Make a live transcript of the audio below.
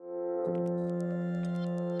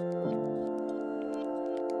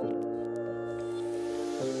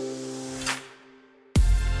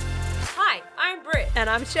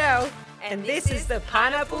I'm Shell, and this is the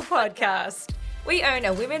Pineapple Podcast. We own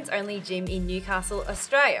a women's only gym in Newcastle,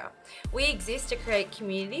 Australia. We exist to create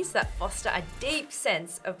communities that foster a deep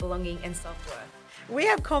sense of belonging and self-worth. We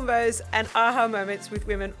have combos and aha moments with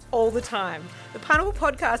women all the time. The Pineapple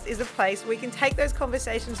Podcast is a place where we can take those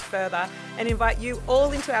conversations further and invite you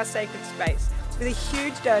all into our sacred space with a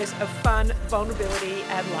huge dose of fun, vulnerability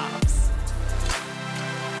and laughs.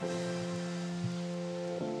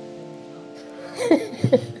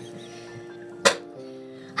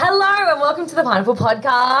 Hello and welcome to the Pineapple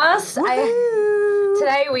Podcast.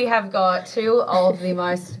 Today we have got two of the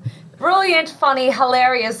most brilliant, funny,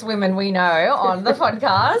 hilarious women we know on the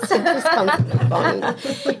podcast.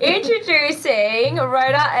 Introducing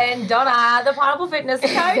Rhoda and Donna, the Pineapple Fitness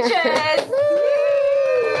coaches.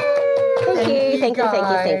 Thank you.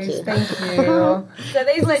 So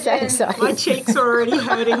these legends, My cheeks are already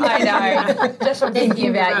hurting. I know, just from thinking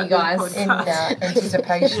about you guys. In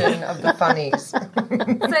anticipation of the funnies.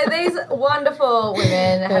 So these wonderful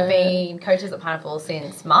women have been coaches at Pineapple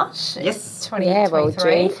since March. Yes.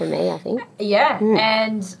 2023. June for me, I think. Yeah,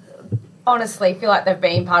 and honestly feel like they've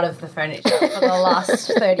been part of the furniture for the last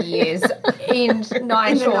 30 years in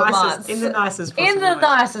 9 short months. In the nicest possible In the way.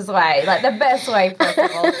 nicest way, like the best way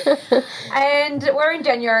possible. And we're in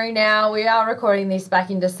January now. We are recording this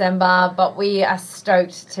back in December, but we are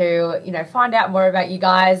stoked to, find out more about you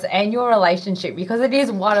guys and your relationship because it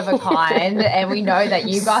is one of a kind, and we know that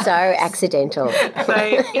you guys So accidental. So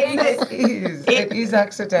It is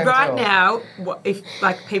accidental. right now, if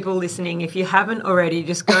people listening, if you haven't already,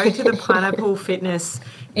 just go to the Pineapple Fitness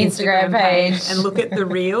Instagram page and look at the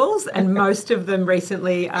reels, and most of them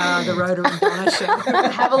recently are the Rhoda and Donna Show.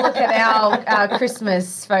 have a look at our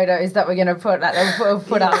Christmas photos that we're going to put up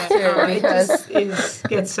too, because It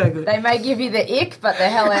gets so good. they may give you the ick, but they're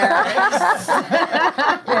hilarious.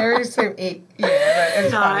 There is some ick. Yeah,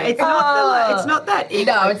 it's No, funny. it's not that ick.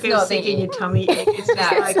 No, like it's feel not sick the in your tummy ick. It's just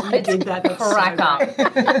like you did that. That's Crack so up.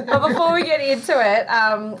 great. But before we get into it,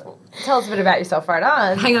 tell us a bit about yourself,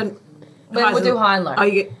 Rhoda. Hang on. We'll do high and low. Oh,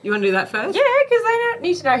 you want to do that first? Yeah, because they don't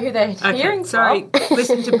need to know who they're Okay. hearing Sorry. from.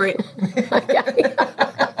 Listen to Brit.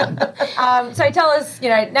 So tell us,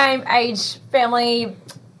 name, age, family,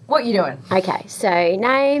 what you doing? Okay, so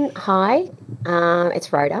name, hi,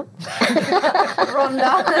 it's Rhoda.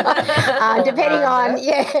 Rhonda.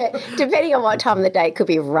 Depending on what time of the day, it could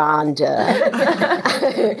be Rhonda.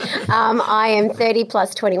 I am 30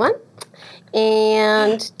 plus 21,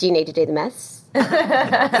 and do you need to do the maths?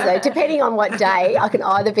 So depending on what day, I can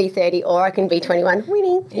either be 30 or I can be 21,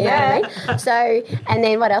 winning. You know what I mean? So, and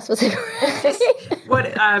then what else was it?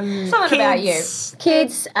 What? Something about you.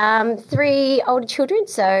 Kids, 3 older children.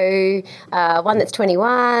 So one that's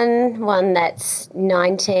 21, one that's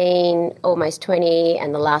 19, almost 20,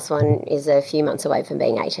 and the last one is a few months away from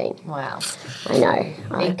being 18. Wow. I know.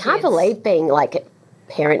 I Big can't kids. believe being like a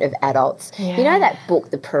parent of adults. Yeah. You know that book,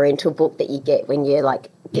 the parental book that you get when you're like,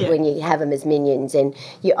 when you have them as minions and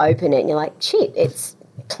you open it and you're like, shit, it's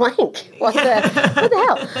blank. What the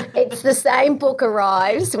hell? It's the same book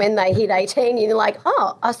arrives when they hit 18 and you're like,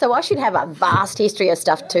 so I should have a vast history of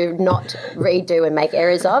stuff to not redo and make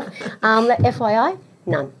errors of. FYI,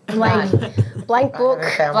 none. Blank book.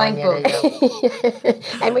 Blank book.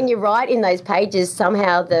 And when you write in those pages,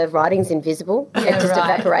 somehow the writing's invisible. It just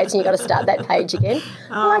evaporates and you've got to start that page again.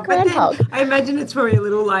 Like But then Groundhog. I imagine it's probably a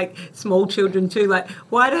little like small children too. Like,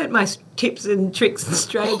 why don't my tips and tricks and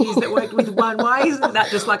strategies that work with one? Why isn't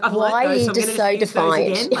that just like I've Why learnt those? are you I'm just gonna so use those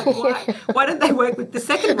defiant? again? Like, why don't they work with the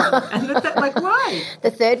second one? And why?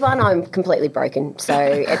 The third one, I'm completely broken. So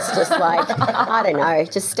it's just like, I don't know,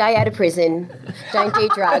 just stay out of prison, don't do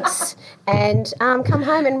drugs, and come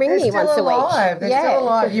home and ring me once a week. They're still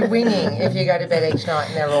alive. You're winning if you go to bed each night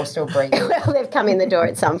and they're all still breathing. Well, they've come in the door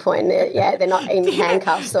at some point. They're not in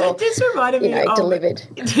handcuffs or That just reminded me of delivered.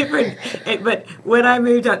 different. But when I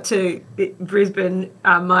moved up to Brisbane,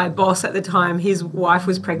 my boss at the time, his wife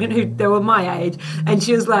was pregnant. They were my age, and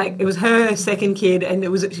she was like, it was her second kid, and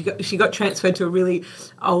she got transferred to a really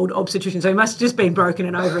old obstetrician. So he must have just been broken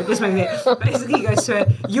and over it. Just maybe basically he goes to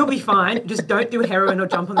her, "You'll be fine. Just don't do heroin or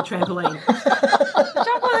jump on the trampoline."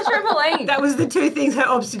 Jump on the trampoline. That was the two things her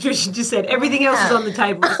obstetrician just said. Everything else is on the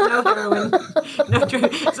table. There's no heroin, no drug.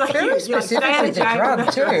 It's like Very specific with the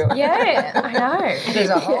drug too. Yeah, I know. There's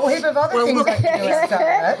a whole heap of other things that can do outside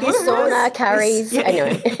that. Sauna, curries,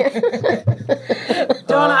 anyway.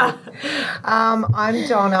 Donna. I'm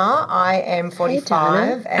Donna. I am 45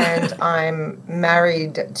 Donna. and I'm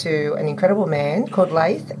married to an incredible man called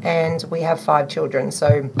Laith, and we have 5 children.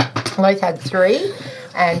 So Both had 3,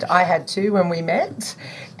 and I had 2 when we met,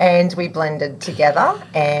 and we blended together,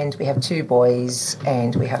 and we have 2 boys,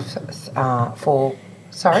 and we have 4.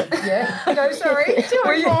 Sorry? Yeah. No, sorry. 2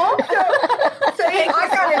 and 4. See, I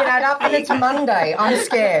can't even add up, and it's Monday. I'm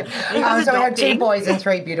scared. So we have 2 boys and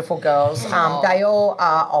 3 beautiful girls. They all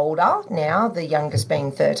are older now, the youngest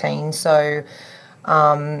being 13. So,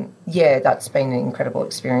 that's been an incredible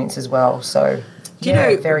experience as well. So,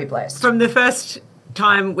 very blessed. From the first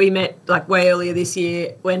time we met, like way earlier this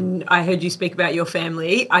year, when I heard you speak about your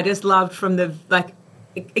family, I just loved from the, like,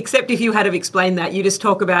 except if you had have explained that, you just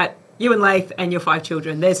talk about you and Laith and your 5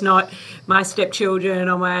 children. There's not my stepchildren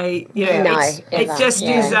or my, it just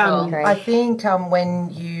is. I think when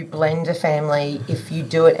you blend a family, if you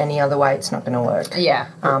do it any other way, it's not going to work. Yeah.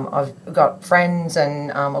 I've got friends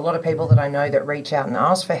and a lot of people that I know that reach out and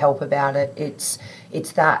ask for help about it. It's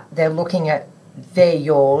that they're looking at they're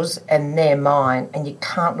yours and they're mine, and you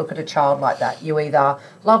can't look at a child like that. You either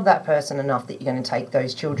love that person enough that you're going to take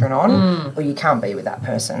those children on, or you can't be with that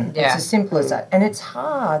person. Yeah. It's as simple as that. And it's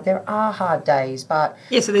hard. There are hard days, but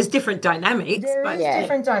so there's different dynamics. There is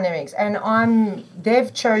different dynamics, and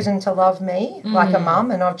they've chosen to love me like a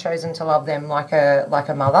mum, and I've chosen to love them like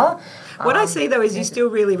a mother. What I see though is you're still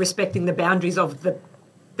really respecting the boundaries of the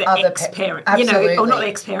ex-parent, or not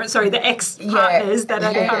ex-parents, sorry, the ex-partners that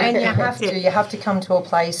are and you have to come to a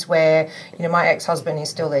place where, my ex-husband is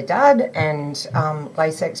still their dad, and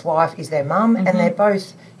Lace's ex-wife is their mum, and they're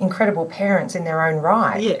both incredible parents in their own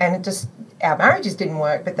right, and it just, our marriages didn't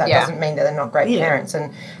work, but that doesn't mean that they're not great parents,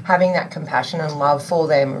 and having that compassion and love for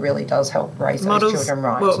them really does help raise those children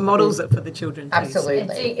right. Well, models it for the children too.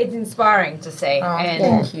 Absolutely. It's inspiring to see.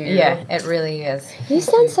 Thank you. Yeah, it really is. You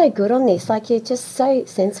sound so good on this, like you're just so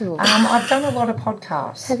sensible. I've done a lot of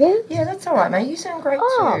podcasts. Have you? Yeah, that's all right, mate. You sound great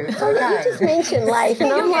too. It's okay. You just mentioned Leif,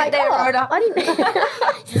 and I'm like, Rhoda. I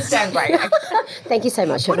didn't. You sound great. Thank you so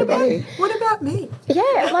much, everybody. What about me? Yeah,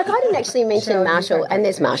 like I didn't actually mention Marshall, and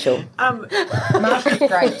there's Marshall. Marshall's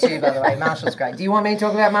great too, by the way. Marshall's great. Do you want me to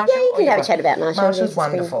talk about Marshall? Yeah, you can have a chat about Marshall. Marshall's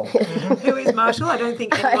wonderful. Who is Marshall? I don't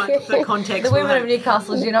think anyone, the context. The women of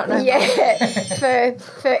Newcastle do not know. Yeah,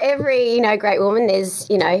 for every great woman, there's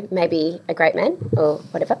maybe a great man or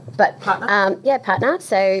whatever, but partner. Partner.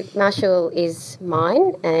 So Marshall is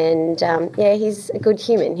mine, and he's a good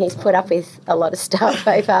human. He's put up with a lot of stuff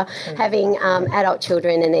over having adult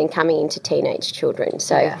children and then coming into teenage children.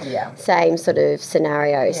 So same sort of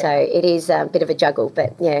scenario. Yeah. So it is a bit of a juggle,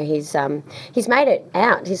 but he's made it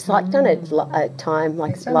out. He's done a time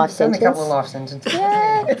life sentence. A couple of life sentences.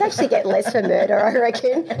 Yeah, it's actually getting less for murder, I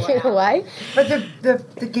reckon, in a way. But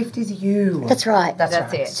the gift is you. That's right. That's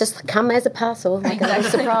right. it. It's just come as a parcel, like a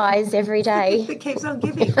surprise every day. It keeps on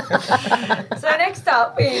giving. So next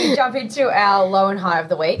up, we jump into our low and high of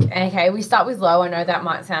the week. Okay, we start with low. I know that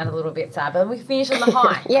might sound a little bit sad, but we finish on the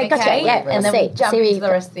high. Yeah, gotcha. Yeah, and then we jump into the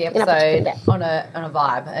rest of the episode on a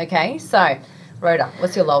vibe. Okay, so Rhoda,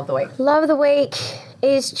 what's your low of the week? Low of the week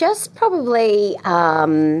is just probably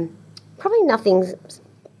nothing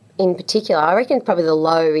in particular. I reckon probably the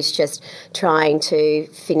low is just trying to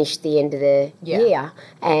finish the end of the year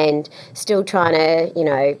and still trying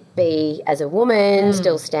to, be as a woman,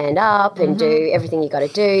 still stand up and do everything you got to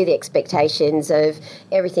do, the expectations of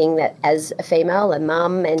everything that as a female, a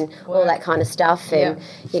mum and all that kind of stuff. And,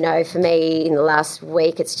 for me in the last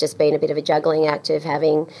week, it's just been a bit of a juggling act of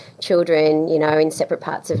having children, in separate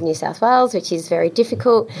parts of New South Wales, which is very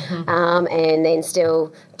difficult, and then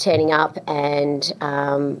still turning up and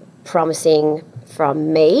promising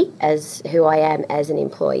from me as who I am as an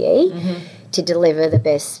employee to deliver the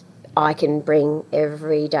best I can bring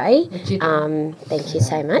every day. Thank you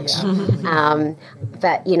so much.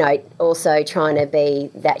 But, also trying to be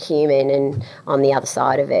that human and on the other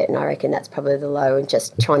side of it. And I reckon that's probably the low, and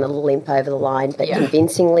just trying to limp over the line, but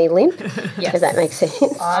convincingly limp. Does that make sense?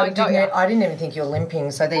 I didn't even think you were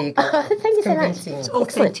limping, so there you go. Thank you so much. It's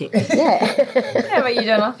authentic. Yeah. How about you,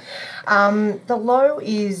 Donna? The low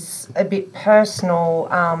is a bit personal.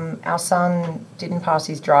 Our son didn't pass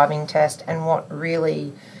his driving test, and what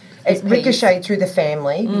really... It ricocheted through the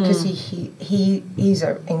family because he's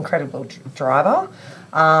an incredible driver,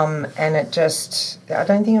 and it just, I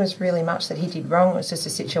don't think it was really much that he did wrong. It was just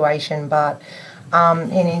a situation, but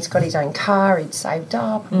and he's got his own car. He'd saved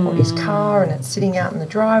up and bought his car, and it's sitting out in the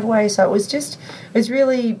driveway. So I was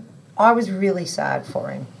really sad for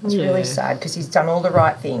him. It was really sad because he's done all the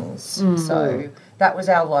right things. So that was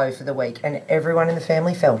our low for the week, and everyone in the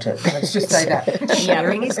family felt it. Let's just say that.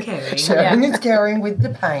 Sharing is caring. Sharing is caring with the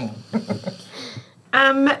pain.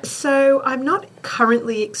 So I'm not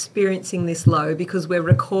currently experiencing this low because we're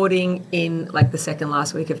recording in the second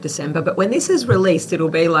last week of December, but when this is released, it'll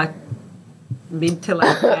be mid to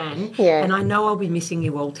late Jan, Yeah. and I know I'll be missing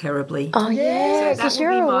you all terribly. Oh, yeah, So that because will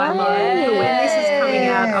you're be my away. low. For when this is coming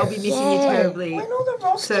out, I'll be missing you terribly. When all the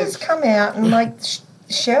rosters come out and like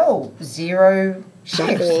Shell, 0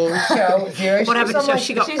 shifts. Shell, 0 What happened to shifts. Shell? I'm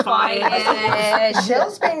She got She's fired. Yeah.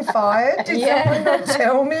 Shell's been fired. Did someone not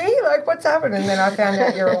tell me? Like, what's happened? And then I found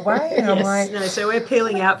out you're away, and I'm like, No, so we're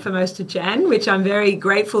peeling out for most of Jan, which I'm very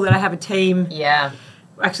grateful that I have a team. Yeah.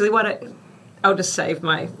 Actually, I'll just save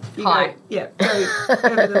my... Hi. Go, yeah, go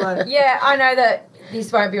over the line. Yeah, I know that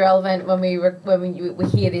this won't be relevant when we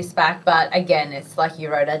hear this back, but again, it's like you,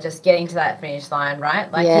 Rhoda, just getting to that finish line, right?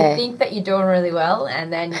 Like you think that you're doing really well,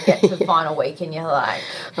 and then you get to the final week, and you're like,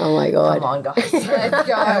 oh my God, come on, guys, let's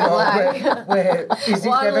go. Like, where is this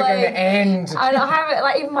ever going to end? And I haven't,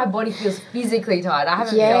 like, even my body feels physically tired. I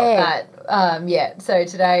haven't felt that yet. So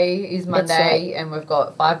today is Monday, and we've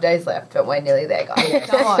got 5 days left, but we're nearly there, guys.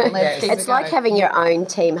 Come on, let's keep it's it like going. having your own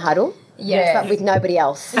team huddle. Yeah. But with nobody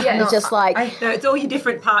else. Yeah. You're just like... No, it's all your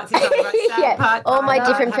different parts. It's like sad part, all my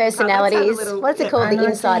different happy part. Let's have a personalities. little- What's it called? The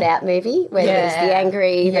Inside Out movie? Where there's the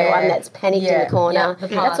angry, the one that's panicked in the corner. Yeah,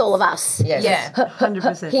 the That's all of us. Yes. Yeah.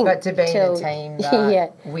 100%. But to be in a team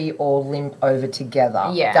that we all limp over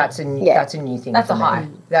together, that's a new thing. That's for a me. high.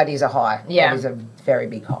 That is a high. Yeah. That is a very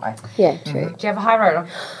big high. Yeah, true. Do you have a high, Rhoda?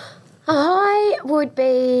 I would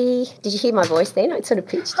be... Did you hear my voice then? It sort of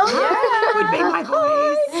pitched. That would be my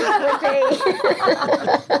voice.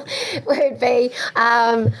 would be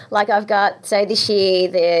like I've got, so this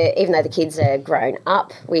year, even though the kids are grown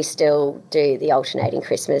up, we still do the alternating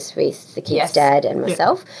Christmas with the kids' dad and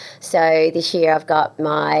myself. So this year I've got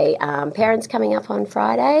my parents coming up on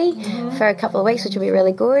Friday for a couple of weeks, which will be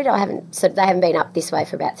really good. They haven't been up this way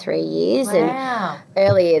for about 3 years. Wow. And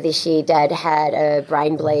earlier this year Dad had a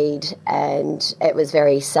brain bleed, and it was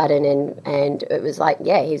very sudden, and it was like,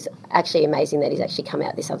 he's actually amazing that he's actually come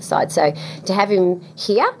out this other side. So to have him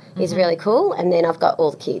here is really cool. And then I've got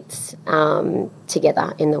all the kids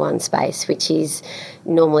together in the one space, which is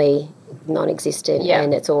normally non-existent,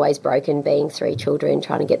 and it's always broken being 3 children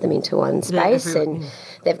trying to get them into one space.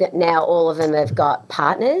 They've got, now all of them have got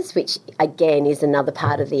partners, which again is another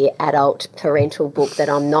part of the adult parental book that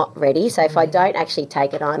I'm not ready. So if I don't actually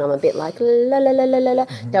take it on, I'm a bit like la la la la la la.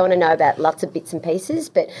 Don't want to know about lots of bits and pieces,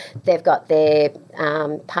 but they've got their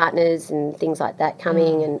partners and things like that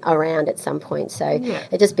coming and around at some point. So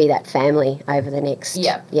it'll just be that family over the next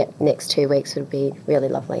next 2 weeks would be really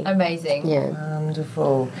lovely. Amazing. Yeah.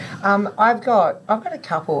 Wonderful. I've got a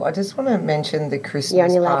couple. I just want to mention the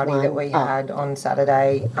Christmas party that we had on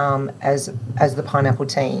Saturday as the Pineapple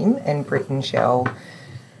team, and Britt and Shell.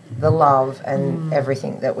 The love and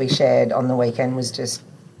everything that we shared on the weekend was just,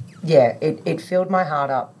 it filled my heart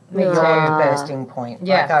up. Me too. Bursting point.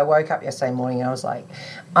 Yeah. Like I woke up yesterday morning and I was like,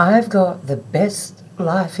 I've got the best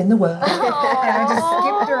life in the world. And I just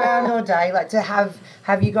skipped around all day, like to have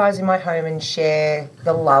you guys in my home and share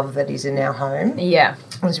the love that is in our home. Yeah.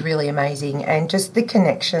 It was really amazing, and just the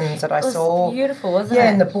connections that I saw. Beautiful, wasn't it?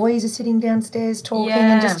 Yeah, and the boys are sitting downstairs talking,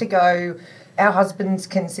 and just to go, our husbands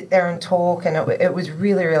can sit there and talk, and it was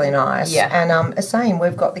really, really nice. Yeah. And same,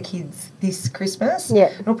 we've got the kids this Christmas.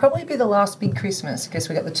 Yeah. It'll probably be the last big Christmas because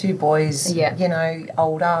we've got the 2 boys,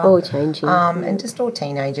 older. All changing. And just all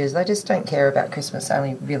teenagers. They just don't care about Christmas,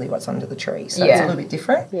 only really what's under the tree. So it's a little bit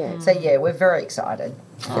different. Yeah. So, we're very excited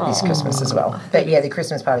for this Christmas as well. But, the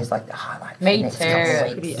Christmas party is like the highlight for the next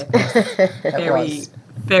couple of weeks. Pretty epic.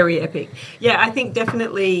 Very epic. Yeah, I think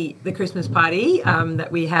definitely the Christmas party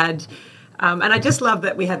that we had. And I just love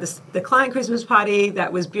that we had the client Christmas party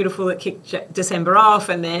that was beautiful. It kicked December off,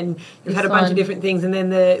 and then we've had a bunch of different things. And then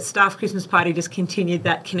the staff Christmas party just continued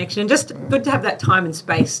that connection. And just good to have that time and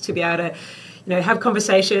space to be able to, have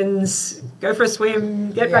conversations, go for a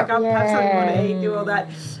swim, get back up, have something you want to eat, do all that.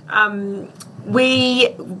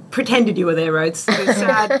 We pretended you were there, Rhodes. It was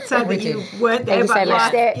sad that you weren't there. Thank you so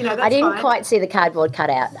much. That's I didn't fine. quite see the cardboard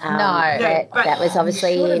cutout. That was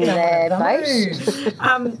obviously in the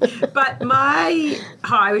boat. But my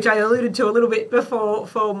high, which I alluded to a little bit before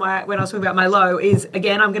when I was talking about my low, is,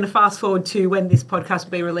 again, I'm going to fast forward to when this podcast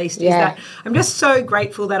will be released, is that I'm just so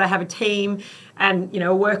grateful that I have a team and,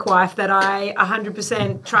 a work wife that I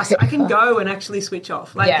 100% trust. I can go and actually switch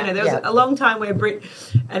off. There was a long time where Britt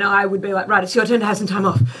and I would be like, right, it's your turn to have some time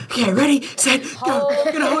off. Okay, ready, set, go.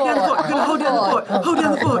 We're going to hold down the fort. Hold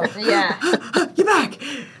down the fort. Yeah. You're back.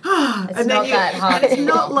 It's not that hard. And it's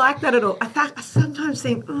not like that at all. I sometimes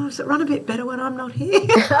think, does it run a bit better when I'm not here? No.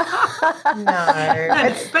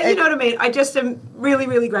 But you know what I mean? I just am really,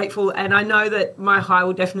 really grateful, and I know that my high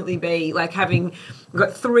will definitely be like we've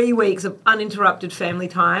got 3 weeks of uninterrupted family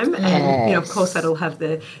time, and of course that'll have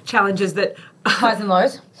the challenges that Highs and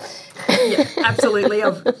lows. yeah, absolutely,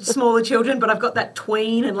 of smaller children, but I've got that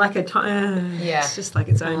tween and like it's just like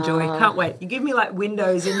its own joy. Can't wait. You give me like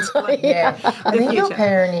windows into like I think future. you're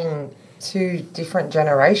parenting 2 different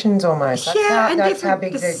generations almost. That's how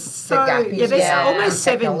big the gap is. Yeah, there's almost in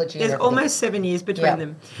 7. technology There's and almost 7 years between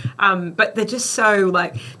them, but they're just so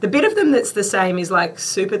like the bit of them that's the same is like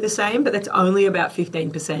super the same, but that's only about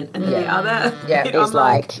 15%, and then the other bit, It's I'm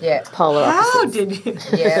like, polar opposites. how did you?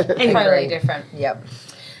 Yeah, Totally different. Yep.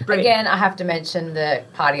 Brilliant. Again, I have to mention the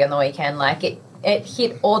party on the weekend. Like it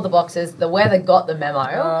hit all the boxes. The weather got the memo.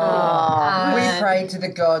 We prayed to the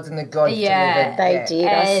gods and the gods delivered. They did.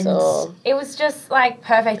 I saw. It was just like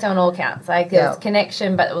perfect on all counts. Like there was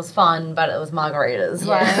connection, but it was fun, but it was margaritas.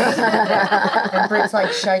 And Britt's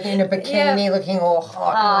like shaking in a bikini, looking all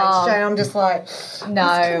hot. Like, I'm just like,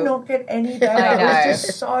 no, this could not get any better. It was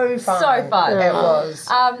just so fun. So fun. It was.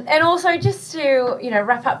 And also just to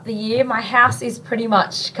wrap up the year, my house is pretty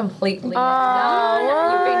much completely done.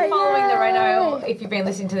 You've been following the Reno, if you've been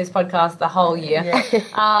listening to this podcast the whole year.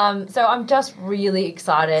 So I'm just really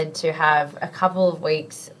excited to have a couple of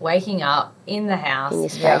weeks waking up in the house. In your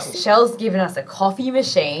space. Shell's given us a coffee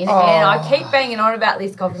machine, and I keep banging on about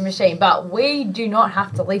this coffee machine, but we do not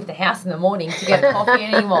have to leave the house in the morning to get a coffee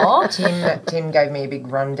anymore. Tim gave me a big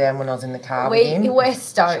rundown when I was in the car with him. We're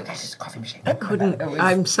stoked. This is a coffee machine.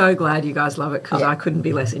 I'm so glad you guys love it because I couldn't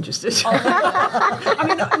be less interested. I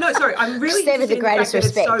mean, no, sorry, I'm really Stay with the greatest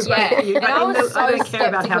respect. So great for you, And I was I so don't care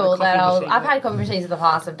about how skeptical the coffee machine I've had coffee machines in the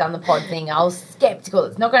past, I've done the pod thing, I was skeptical.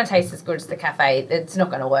 It's not going to taste as good as the cafe. It's not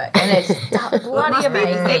going to work. And it's bloody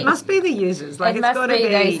amazing. It must be the users. Like, it it's must got to be be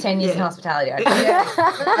those 10 years in hospitality.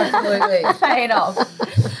 Absolutely. Paying off.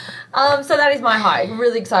 So that is my high.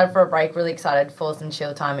 Really excited for a break. Really excited for some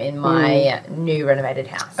chill time in my new renovated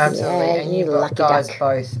house. Absolutely. Yeah, and you you lucky guys duck.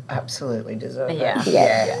 both absolutely deserve it.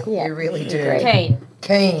 Yeah. You really do. Keen.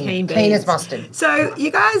 Keen as mustard. So you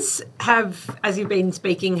guys have, as you've been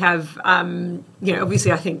speaking, have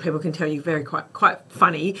obviously I think people can tell you're very quite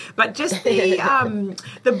funny, but just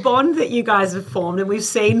the bond that you guys have formed, and we've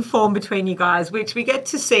seen form between you guys, which we get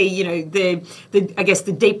to see, the I guess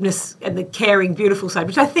the deepness and the caring, beautiful side,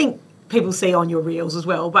 which I think people see on your reels as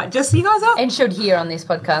well. But just you guys are And should hear on this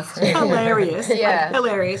podcast. hilarious,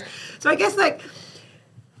 hilarious. So I guess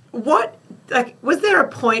was there a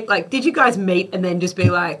point, did you guys meet and then just be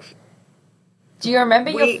like... Do you remember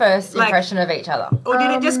your first impression of each other? Or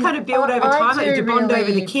did it just kind of build over time? Did you bond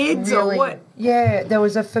over the kids or what? Yeah, there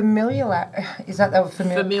was a familiarity. Is that the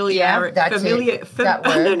familiar? Familiarity. That's it. That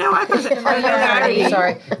word. No, I can say familiarity.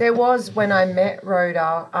 Sorry. There was when I met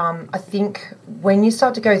Rhoda, I think when you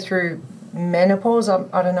start to go through menopause,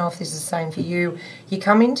 I don't know if this is the same for you, you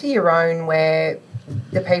come into your own where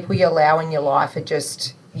the people you allow in your life are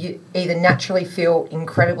just... You either naturally feel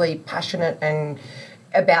incredibly passionate and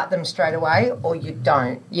about them straight away, or you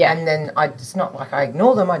don't. Yeah. And then it's not like I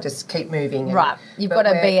ignore them; I just keep moving. Right. You've got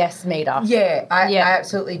a BS meter. Yeah, I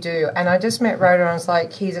absolutely do. And I just met Rhoda, and I was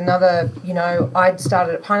like, "Here's another." I'd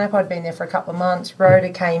started at Pineapple. I'd been there for a couple of months. Rhoda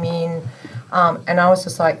came in, and I was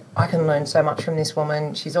just like, I can learn so much from this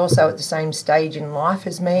woman. She's also at the same stage in life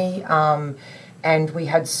as me, and we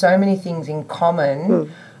had so many things in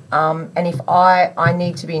common. And if I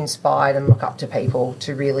need to be inspired and look up to people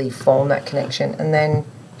to really form that connection, and then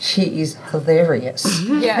she is hilarious.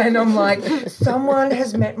 Yeah. And I'm like, someone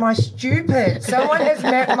has met my stupid. Someone has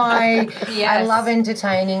met my... Yes. I love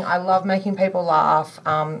entertaining. I love making people laugh.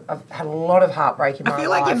 I've had a lot of heartbreak in my life. I feel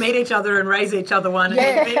like you meet each other and raise each other one. Yeah.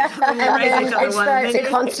 And you meet each other and raise each other one. It's a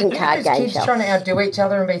constant card game kids show. trying to outdo each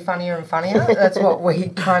other and be funnier and funnier. That's what we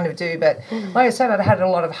kind of do. But like I said, I'd had a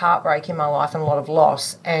lot of heartbreak in my life and a lot of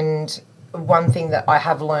loss. And one thing that I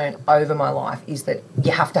have learned over my life is that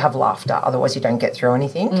you have to have laughter, otherwise you don't get through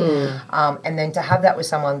anything. And then to have that with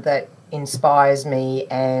someone that inspires me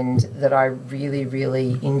and that I really,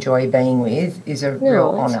 really enjoy being with is a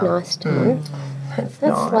real honour. That's nice, Tom. That's That's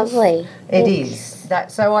nice. lovely. It is.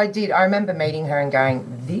 So I remember meeting her and going,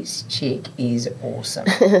 this chick is awesome.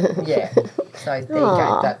 Yeah. So there you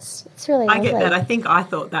go. That's... It's really I lovely. get that. I think I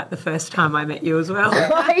thought that the first time I met you as well.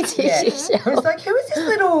 Why did Yeah. you I was like, who is this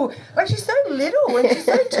little... Like, she's so little and she's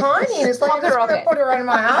so tiny. And it's like, I just want to put her on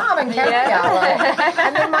my arm and carry her. Like,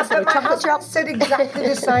 and then my husband said exactly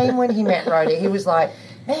the same when he met Rhoda. He was like,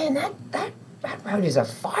 man, that Rhoda's a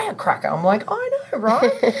firecracker. I'm like, I know.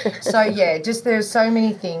 right? So, yeah, just there's so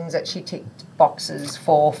many things that she ticked boxes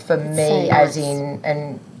for me, so as nice. in,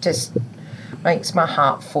 and just makes my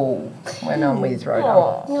heart full when I'm with Rhoda.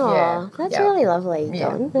 Oh, that's really lovely,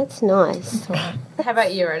 Don. That's nice. How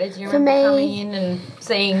about you, Rhoda? Do you For remember me- coming in and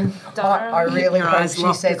seeing Donna? I really Your hope eyes she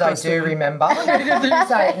locked says I across do the- remember. Did you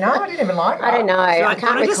say, no, I didn't even like her. I don't know. I Like,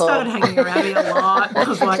 can't I just recall. started hanging around me a lot. I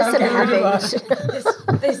was like, Just sort of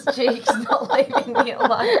happened. This cheek's not leaving me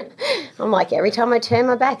alone. I'm like, every time I turn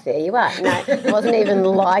my back, there you are. No, it wasn't even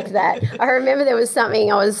like that. I remember there was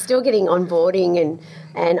something, I was still getting onboarding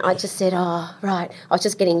and I just said, oh, right. I was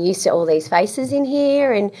just getting used to all these faces in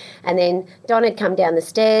here. And then Donna had come down the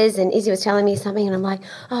stairs and Izzy was telling me something and I'm like,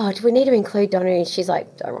 oh, do we need to include Donna? And she's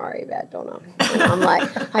like, don't worry about Donna. And I'm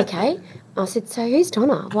like, okay. I said, so who's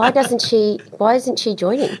Donna? Why isn't she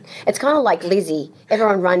joining? It's kind of like Lizzie.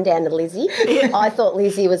 Everyone run down to Lizzie. I thought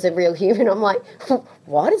Lizzie was a real human. I'm like,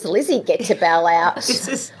 why does Lizzie get to bail out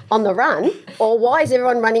on the run? Or why is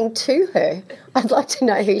everyone running to her? I'd like to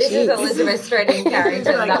know who This she is is. Elizabeth Stratton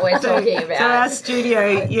Carrington that we're talking So about. our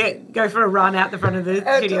studio, you go for a run out the front of the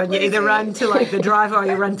studio and you either run to like the driver or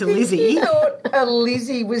you run to Lizzie. I thought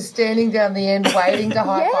Lizzie was standing down the end waiting to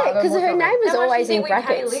high five. Yeah, because her name was How much always do you in think we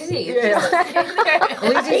pay brackets. Lizzie?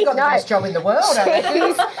 Lizzie's got the best job in the world, I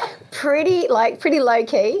reckon. She's pretty low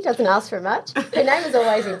key, doesn't ask for much. Her name is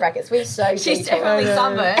always in brackets. We're so She's detailed. definitely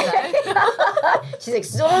sunburned though. She's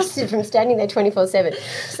exhausted from standing there 24/7.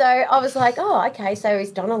 So I was like, oh, okay, so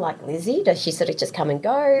is Donna like Lizzie? Does she sort of just come and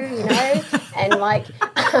go, you know? And like,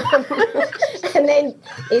 and then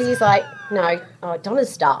Izzy's like, no, Donna's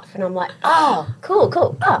staff. And I'm like, oh, cool.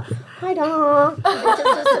 Oh, hi, Donna.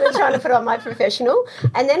 Just sort of trying to put on my professional.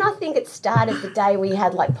 And then I think it started the day we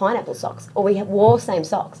had like pineapple socks or we wore same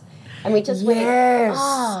socks. And we just went, Yes.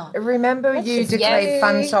 oh. Remember you just declared you.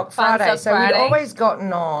 Fun Sock Fun Friday. Sock So we'd Friday. always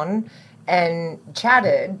gotten on and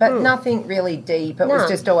chatted, but nothing really deep. It was No.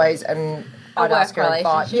 just always I'd work ask her advice.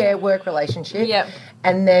 relationship. Yeah, work relationship. Yep.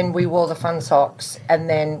 And then we wore the fun socks and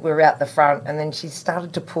then we were out the front and then she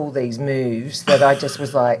started to pull these moves that I just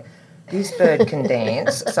was like, this bird can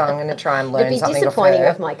dance, so I'm going to try and learn It'd be something of disappointing her.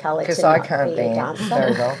 with my colour because to I not can't be a dance dancer.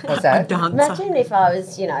 very well. What's that? Dancer. Imagine if I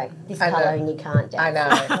was, this I know. colour and you can't dance.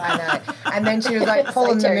 I know. And then she was like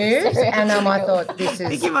pulling the moves, and I thought, this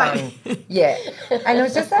is you might- fun. Yeah. And it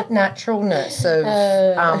was just that naturalness of,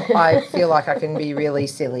 I feel like I can be really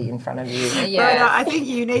silly in front of you. Yeah. But I think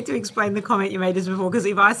you need to explain the comment you made just before because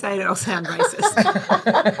if I say it, I'll sound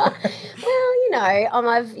racist. Well, I'm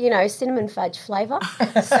of, cinnamon fudge flavour.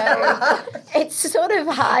 So it's sort of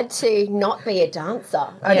hard to not be a dancer.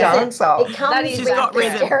 A dancer. It comes That is with got the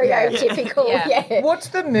rhythm. stereotypical, Yeah. What's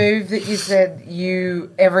the move that you said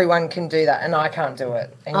everyone can do that and I can't do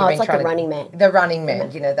it? And you've Oh, been it's like trying the to- Running Man. The Running Man,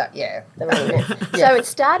 that, yeah. The Running Man. So it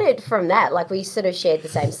started from that. Like we sort of shared the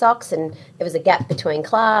same socks and there was a gap between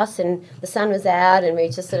class and the sun was out and we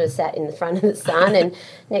just sort of sat in the front of the sun and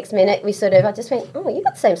next minute I just went, oh, you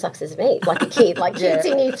got the same socks as me, like a kid, like kids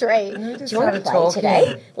in year 3. Do you want to started play talking.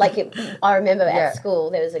 today? I remember Yeah. at school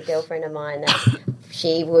there was a girlfriend of mine that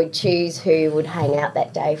she would choose who would hang out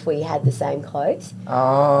that day if we had the same clothes.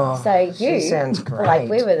 Oh, So she you, sounds great. like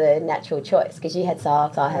we were the natural choice because you had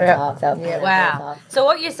socks, I had Yeah. socks. Wow. So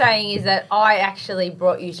what you're saying is that I actually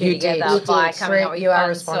brought you two You together did. You by did. coming up with You are fun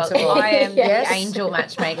responsible. socks. I am Yes. the angel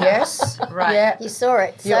matchmaker. Yes. Right. Yeah. You saw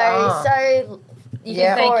it. You are. So You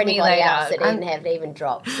Yeah. can before thank me anybody later. else, it didn't have even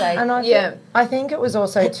dropped. So And I think it was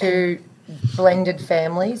also two blended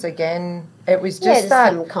families again. It was yeah, just there's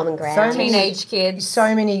that some common ground. so many- Teenage kids.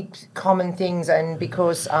 so many common things, and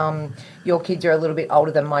because your kids are a little bit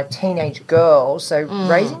older than my teenage girls, so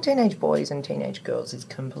raising teenage boys and teenage girls is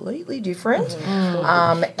completely different.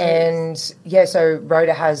 And yeah, so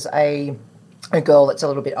Rhoda has a girl that's a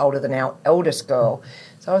little bit older than our eldest girl.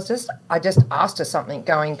 So I just asked her something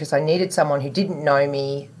going because I needed someone who didn't know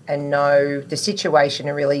me and know the situation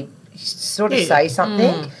and really sort of say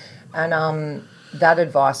something. And that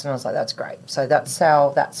advice, and I was like, that's great. So that's how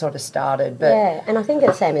that sort of started. But Yeah, and I think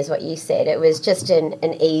the same as what you said. It was just an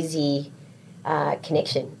easy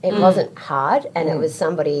connection. It wasn't hard, and it was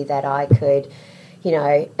somebody that I could,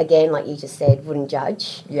 again, like you just said, wouldn't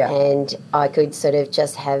judge. Yeah. And I could sort of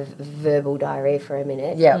just have verbal diarrhea for a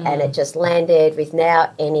minute. Yeah. And it just landed without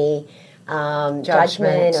any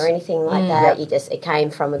judgment or anything like that. It came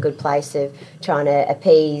from a good place of trying to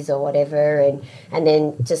appease or whatever, and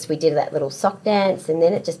then just we did that little sock dance, and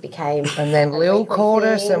then it just became. And then Lil caught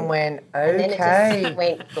us and went, okay. And then it just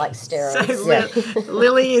went like steroids. So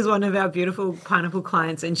Lily is one of our beautiful Pineapple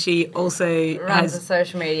clients, and she also runs the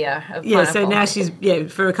social media of Yeah, Pineapple. so now she's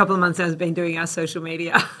for a couple of months now has been doing our social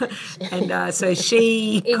media, and so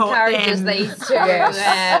she encourages these two.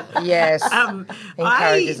 Yes.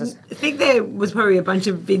 I think there was probably a bunch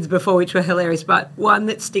of vids before which were hilarious, but one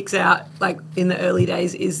that sticks out like in the early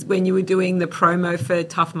days is when you were doing the promo for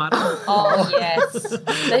Tough Mudder. Oh yes,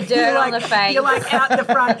 the dirt on the face. You're like out the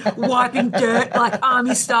front wiping dirt like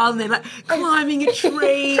army style, and then like climbing a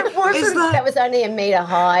tree. That was only a metre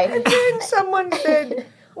high. And then someone said,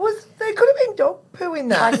 there could have been dog poo in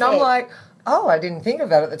that. And I'm like, oh, I didn't think of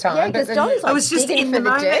that at the time. Yeah, because Donna's like was just digging in for the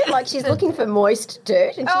the dirt, like she's looking for moist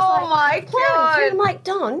dirt, and she's my God. I'm like,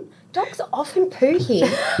 Don, dogs often poo here.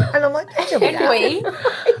 And I'm like, Can we?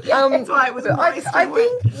 That's why it was moist. I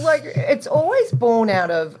think like it's always born out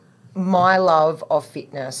of my love of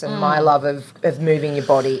fitness and my love of moving your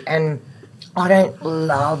body, and I don't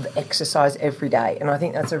love exercise every day, and I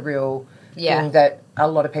think that's a real thing that a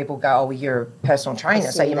lot of people go, oh, well, you're a personal trainer,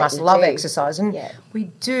 so you must love exercise. And we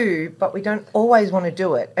do, but we don't always want to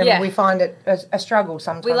do it. And we find it a struggle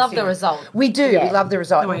sometimes. We love the result. We do. Yeah. We love the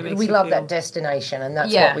result. We love feel. that destination, and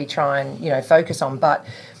that's what we try and, focus on. But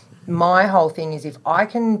my whole thing is if I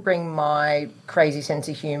can bring my crazy sense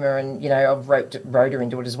of humour and, I've wrote her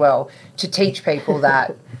into it as well, to teach people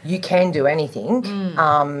that you can do anything.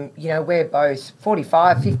 We're both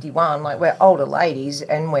 45, 51, like we're older ladies,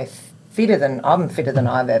 and we're I'm fitter than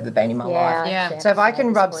I've ever been in my life. Yeah. So if I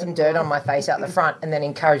can rub some dirt on my face out the front and then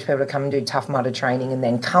encourage people to come and do Tough Mudder training and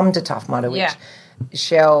then come to Tough Mudder, which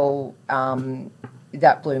Shell,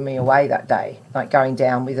 that blew me away that day, like going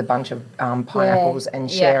down with a bunch of pineapples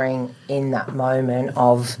and sharing in that moment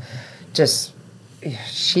of just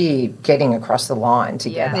sheer getting across the line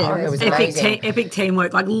together. It was amazing. Epic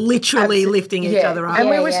teamwork, like literally lifting each other up. And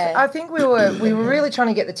I think we were really trying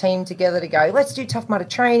to get the team together to go, let's do Tough Mudder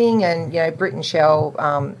training, and Britt and Shell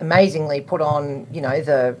amazingly put on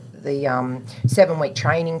the 7-week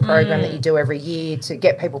training program that you do every year to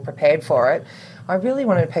get people prepared for it. I really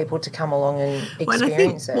wanted people to come along and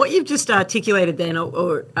experience it. What you've just articulated then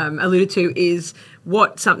or alluded to is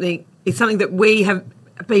something that we have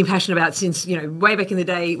been passionate about since, way back in the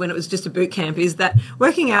day when it was just a boot camp, is that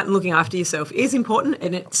working out and looking after yourself is important,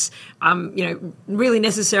 and it's, really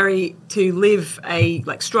necessary to live a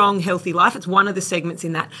strong, healthy life. It's one of the segments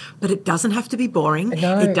in that, but it doesn't have to be boring.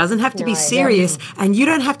 No. It doesn't have to be serious, and you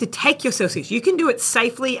don't have to take yourself serious. You can do it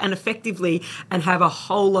safely and effectively and have a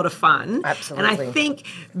whole lot of fun. Absolutely. And I think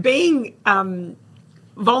being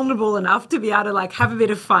vulnerable enough to be able to have a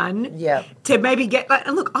bit of fun, to maybe get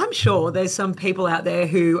and look, I'm sure there's some people out there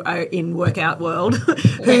who are in workout world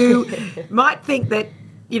who might think that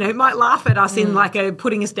might laugh at us in a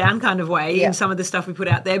putting us down kind of way in some of the stuff we put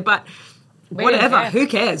out there, but whatever, who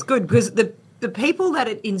cares? Good, because the people that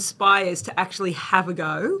it inspires to actually have a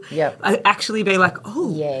go, actually be like, oh,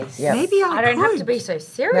 maybe I don't have could. to be so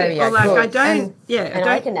serious. Or I don't, and I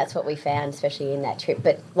reckon that's what we found, especially in that trip.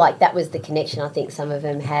 But that was the connection I think some of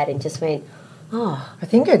them had, and just went, oh, I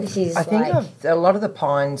think a lot of the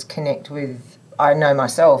Pines connect with. I know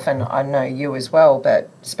myself, and I know you as well. But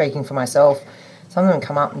speaking for myself, some of them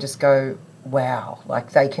come up and just go, wow,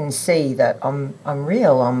 they can see that I'm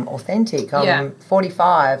real, I'm authentic, I'm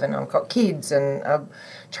 45 and I've got kids and I'm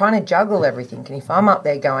trying to juggle everything. And if I'm up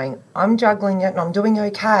there going, I'm juggling it and I'm doing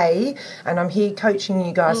okay and I'm here coaching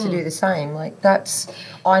you guys to do the same,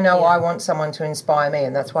 I know I want someone to inspire me,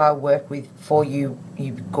 and that's why I work for you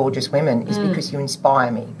gorgeous women, is because you inspire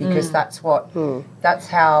me, because that's how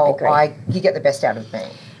you get the best out of me.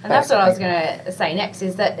 And that's what I was going to say next,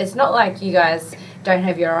 is that it's not like you guys don't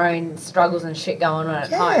have your own struggles and shit going on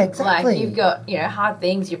at home. Exactly. You've got, hard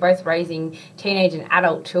things. You're both raising teenage and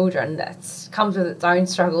adult children. That comes with its own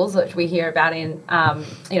struggles, which we hear about in,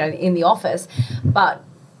 in the office. But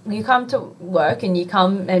you come to work and you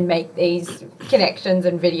come and make these connections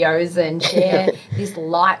and videos and share this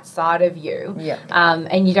light side of you.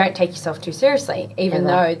 And you don't take yourself too seriously, even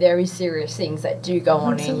though there is serious things that do go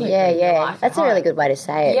on in your life. That's a really good way to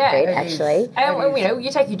say it, Britt, actually. And, you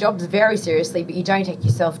take your jobs very seriously, but you don't take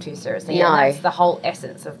yourself too seriously. No. And that's the whole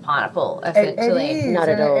essence of Pineapple, essentially. It is. Not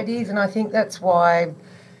at all. It is, and I think that's why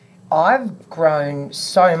I've grown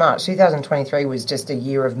so much. 2023 was just a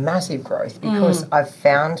year of massive growth, because I've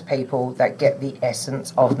found people that get the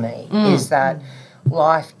essence of me, is that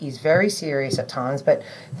life is very serious at times, but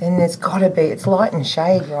then there's got to be, it's light and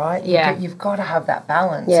shade, right? Yeah. You've got to have that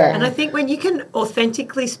balance. Yeah. And I think when you can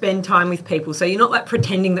authentically spend time with people, so you're not like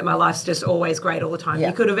pretending that my life's just always great all the time. Yeah.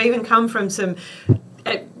 You could have even come from some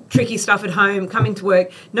tricky stuff at home, come into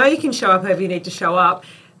work, know you can show up however you need to show up,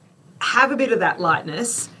 have a bit of that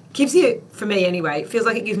lightness. Gives you, for me anyway, it feels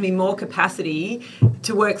like it gives me more capacity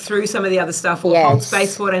to work through some of the other stuff or hold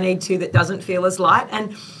space for what I need to that doesn't feel as light.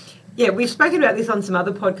 And yeah, we've spoken about this on some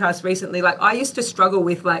other podcasts recently. Like, I used to struggle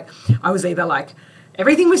with, like, I was either like,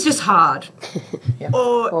 everything was just hard.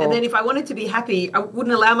 And then if I wanted to be happy, I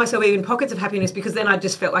wouldn't allow myself even pockets of happiness, because then I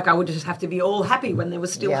just felt like I would just have to be all happy when there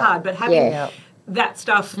was still hard. But having that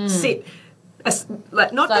stuff sit,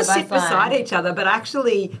 like, not just sit beside each other, but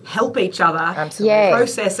actually help each other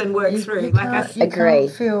process and work through. You can't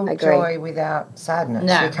feel joy without sadness.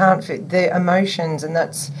 No. You can't feel the emotions, and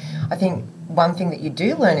that's, I think, one thing that you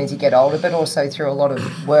do learn as you get older, but also through a lot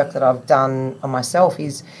of work that I've done on myself,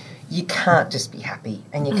 is you can't just be happy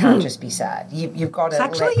and you can't just be sad. You've got to. It's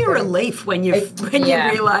actually a relief when you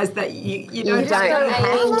realise that you don't have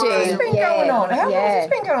How long has this been going on? How long has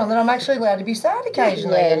this been going on that I'm actually allowed to be sad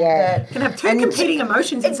occasionally? You can have two competing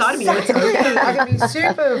emotions inside of you. Exactly. I can be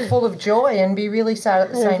super full of joy and be really sad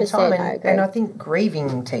at the same time. And I think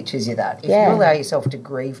grieving teaches you that. If you allow yourself to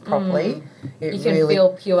grieve properly, you can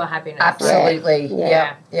feel pure happiness. Absolutely.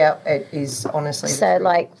 Yeah. It is honestly. So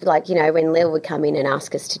like you know, when Lil would come in and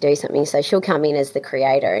ask us to do something, so she'll come in as the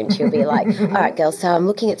creator and she'll be like, all right, girls, so I'm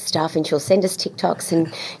looking at stuff, and she'll send us TikToks, and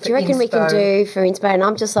do you reckon we can do for inspo? And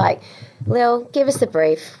I'm just like, Lil, give us the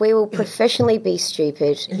brief. We will professionally be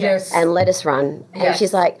stupid and let us run. And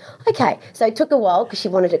she's like, okay. So it took a while because she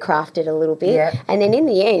wanted to craft it a little bit. Yeah. And then in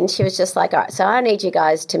the end, she was just like, all right, so I need you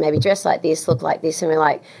guys to maybe dress like this, look like this. And we're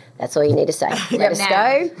like, that's all you need to say. Let us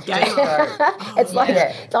go. It's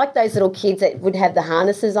like those little kids that would have the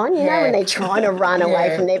harnesses on, you know, when they're trying to run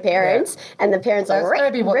away from their parents, and the parents are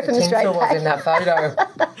ripping them straight back. Was in that photo.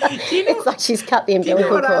 It's like she's cut the umbilical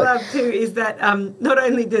cord. What I love too is that not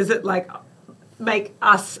only does it like make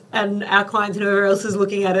us and our clients and whoever else is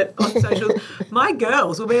looking at it on socials, my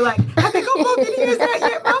girls will be like, have they got more videos out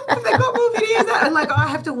yet, Mum? Have they got more videos out? And like, I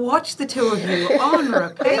have to watch the two of you on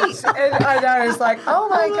repeat. And I know, it's like, oh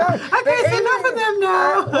my God. Okay, so enough of them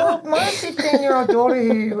now. Well, my 15-year-old daughter,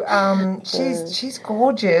 who she's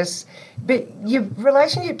gorgeous, but your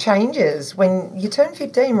relationship changes when you turn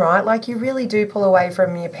 15, right? Like, you really do pull away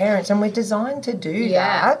from your parents, and we're designed to do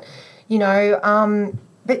that, you know.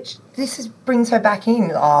 But this brings her back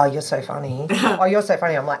in. Oh, you're so funny. Oh, you're so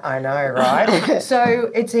funny. I'm like, I know, right?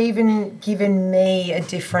 So it's even given me a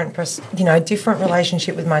different, different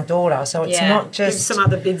relationship with my daughter. So it's not just some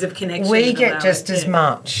other bits of connection. We get just as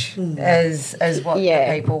much as what the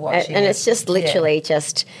people watching. And it's just literally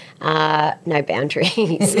just no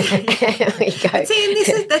boundaries. There we go. But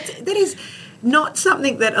see, and that is not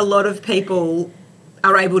something that a lot of people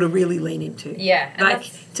are able to really lean into. Yeah. Like,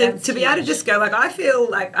 to be able to just go, like, I feel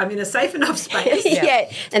like I'm in a safe enough space.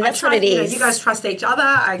 And that's what it is. You know, you guys trust each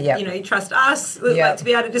other. You know, you trust us. Like, to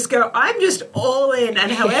be able to just go, I'm just all in,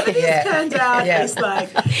 and however this turns out is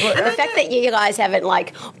like... Well, the fact that you guys haven't,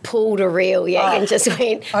 like, pulled a reel yet and just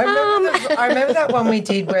went... I remember that one we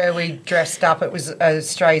did where we dressed up. It was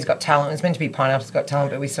Australia's Got Talent. It was meant to be Pineapple's Got Talent,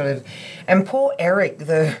 but we sort of... And poor Eric,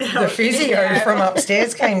 the physio from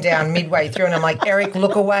upstairs, came down midway through, and I'm like, Eric,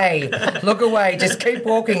 look away, just keep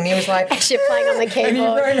walking. And he was like, actually playing on the keyboard. And he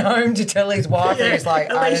ran home to tell his wife, and he was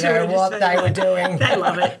like, I don't know what they were doing. They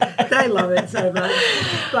love it so much.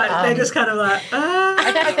 But they're just kind of like,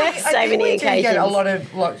 I think we do get a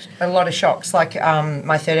lot of shocks. Like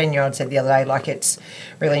my 13-year-old said the other day, like, it's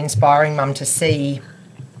really inspiring, Mum, to see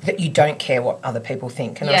that you don't care what other people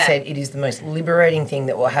think. And I said, it is the most liberating thing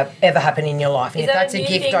that will ever happen in your life. And is if that that's a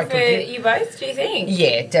gift I could give you both, do you think?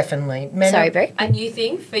 Yeah, definitely. Sorry, Brie? A new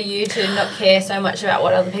thing for you to not care so much about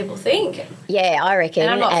what other people think? Yeah, I reckon.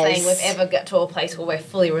 And I'm not saying we've ever got to a place where we're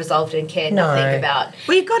fully resolved and care nothing about...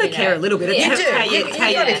 Well, you've got to care a little bit. You do. It's how you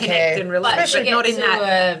connect and relate. But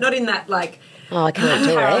not in that, like... Oh, I can't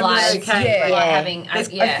do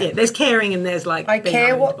it. There's caring and there's like... I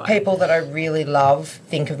care what people that I really love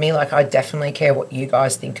think of me. Like, I definitely care what you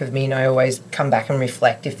guys think of me, and I always come back and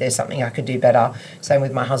reflect if there's something I could do better. Same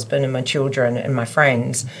with my husband and my children and my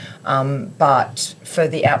friends. But for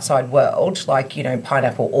the outside world, like, you know,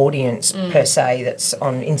 Pineapple audience per se that's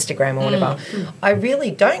on Instagram or whatever, I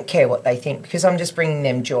really don't care what they think, because I'm just bringing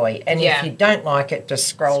them joy. And if you don't like it, just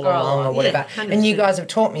scroll along or whatever. And you guys have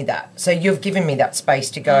taught me that. So you've given me that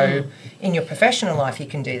space to go in your professional life. You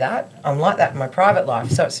can do that. I'm like that in my private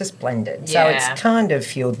life, so it's just blended. So it's kind of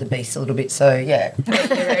fueled the beast a little bit. So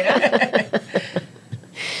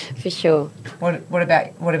for sure. What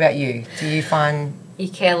about you? Do you find You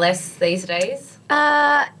care less these days?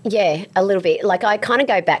 Yeah, a little bit. Like I kind of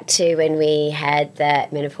go back to when we had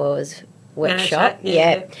that menopause workshop.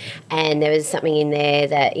 Yeah. And there was something in there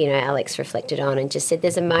that, Alex reflected on and just said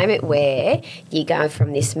there's a moment where you go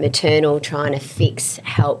from this maternal trying to fix,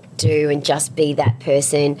 help, do and just be that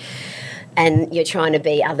person, and you're trying to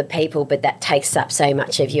be other people, but that takes up so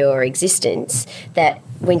much of your existence that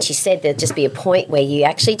when she said there'd just be a point where you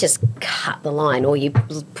actually just cut the line or you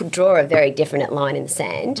draw a very definite line in the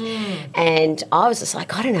sand. And I was just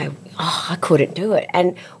like, I don't know, I couldn't do it.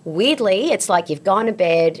 And weirdly, it's like you've gone to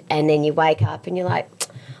bed and then you wake up and you're like,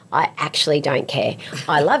 I actually don't care.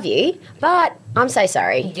 I love you, but I'm so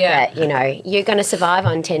sorry that, you're going to survive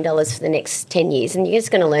on $10 for the next 10 years and you're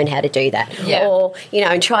just going to learn how to do that. Yeah. Or,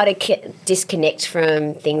 and try to disconnect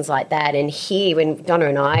from things like that. And here, when Donna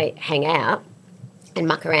and I hang out and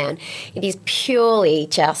muck around, it is purely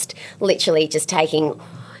just literally just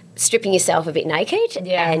stripping yourself a bit naked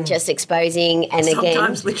and just exposing and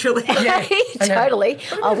sometimes literally. Totally.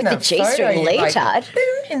 Oh, with the G-string leotard.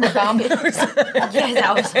 In the bum. Yeah,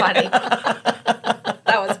 that was funny.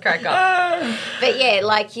 That was crack up. But yeah,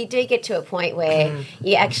 like you do get to a point where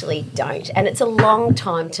you actually don't. And it's a long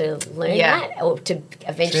time to learn that or to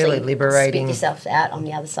eventually really liberating. spit yourself out on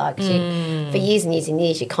the other side. Because for years and years and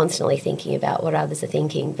years, you're constantly thinking about what others are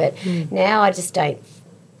thinking. But now I just don't.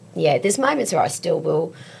 Yeah, there's moments where I still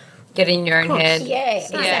will get in your own head. Yeah,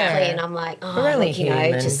 exactly. And I'm like, We're only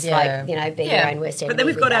human. just like, be your own worst enemy. But then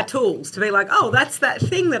we've got our tools to be like, oh, that's that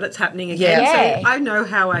thing that it's happening again. Yeah. So I know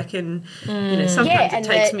how I can, sometimes it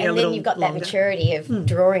takes me a little and then you've got longer. that maturity of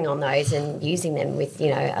drawing on those and using them with,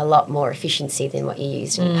 a lot more efficiency than what you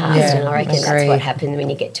used in the past. Yeah, and I reckon that's agree. what happens when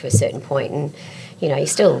you get to a certain point and, you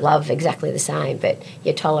still love exactly the same, but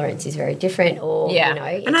your tolerance is very different or,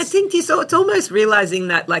 And I think it's almost realising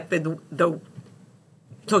that, like, the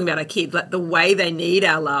talking about our kids, like the way they need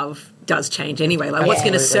our love does change anyway. Like what's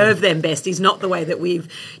going to serve them best is not the way that we've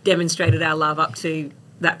demonstrated our love up to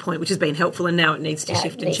that point, which has been helpful, and now it needs to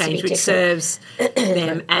shift and change, which serves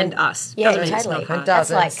them and us. Yeah, Doesn't mean it's totally. not hard. That's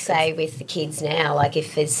like, say, with the kids now, like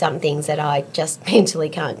if there's some things that I just mentally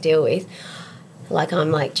can't deal with, like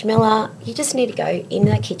I'm like, Jamila, you just need to go in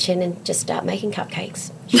the kitchen and just start making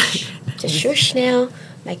cupcakes. Just shush now,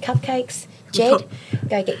 make cupcakes. Jed,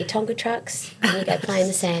 go get your Tonka trucks and you go play in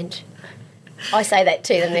the sand. I say that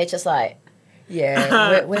to them, they're just like...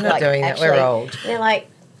 Yeah, we're not doing that, we're old. They're like,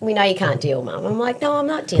 we know you can't deal, Mum. I'm like, no, I'm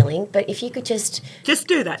not dealing, but if you could just... Just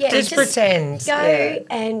do that. Yeah, Just pretend. Go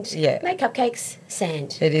and make cupcakes,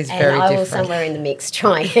 sand. It is and very I will different. somewhere in the mix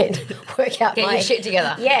try and work out Get your shit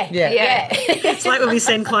together. Yeah. It's like when we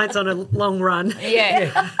send clients on a long run.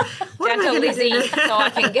 Yeah. What am Down I to gonna do Lizzie now? so I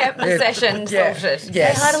can get the session sorted. Say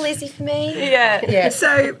Yes. hi to Lizzie for me. Yeah.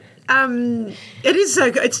 So it is so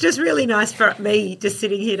good. It's just really nice for me just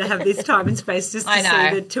sitting here to have this time and space just to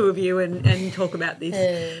see the two of you and talk about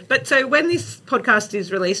this. But so when this podcast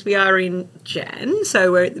is released, we are in Jan,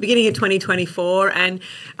 so we're at the beginning of 2024, and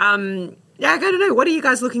I don't know, what are you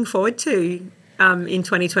guys looking forward to in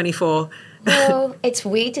 2024? Well, it's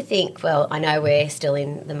weird to think, well, I know we're still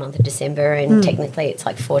in the month of December and technically it's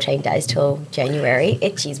like 14 days till January.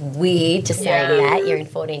 It is weird to say that. You're in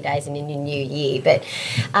 14 days and in your new year. But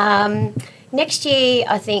next year,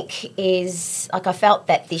 I think, is, like, I felt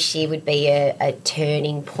that this year would be a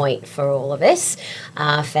turning point for all of us,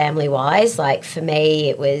 family-wise. Like, for me,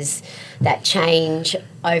 it was that change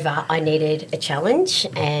over, I needed a challenge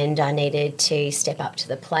and I needed to step up to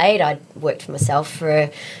the plate. I'd worked for myself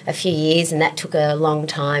for a few years and that took a long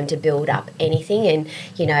time to build up anything, and,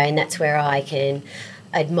 and that's where I can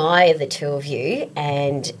admire the two of you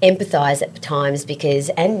and empathise at times because,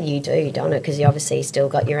 and you do, Donna, because you obviously still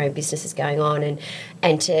got your own businesses going on,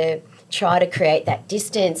 and to try to create that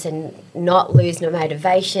distance and not lose no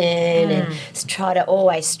motivation and try to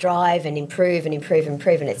always strive and improve and improve and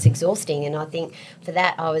improve, and it's exhausting. And I think for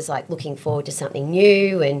that I was like looking forward to something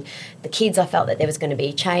new, and the kids, I felt that there was going to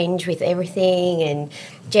be change with everything, and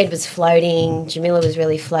Jed was floating, Jamila was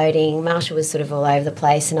really floating, Marsha was sort of all over the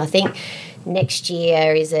place, and I think next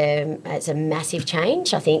year is a massive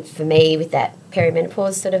change, I think, for me, with that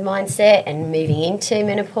perimenopause sort of mindset and moving into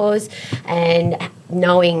menopause and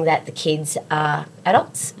knowing that the kids are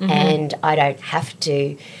adults and I don't have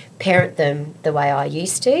to parent them the way I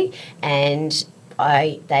used to, and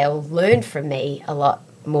they'll learn from me a lot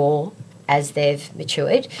more as they've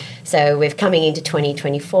matured. So we're coming into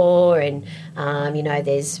 2024 and,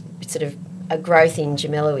 there's sort of a growth in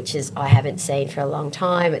Jamila, which is I haven't seen for a long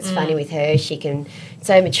time. It's funny with her. She can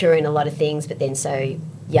so mature in a lot of things, but then so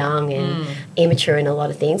young and immature in a lot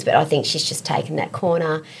of things, but I think she's just taken that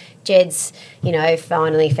corner. Jed's,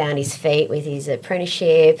 finally found his feet with his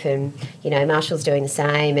apprenticeship, and, Marshall's doing the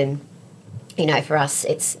same. And, for us,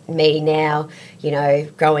 it's me now,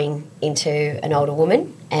 growing into an older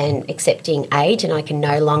woman and accepting age, and I can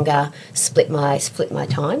no longer split my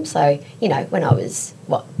time. So, when I was,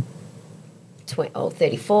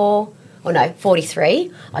 34...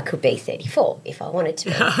 43, I could be 34 if I wanted to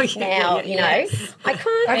be. Now, I can't.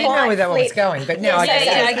 I didn't know where that one was going, but now I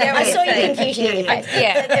get it. I saw your confusion in your face.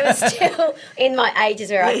 Yeah. There was still in my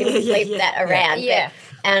ages where I can flip that around. Yeah.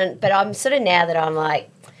 But I'm sort of now that I'm like,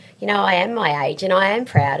 I am my age and I am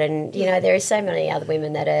proud. And, there are so many other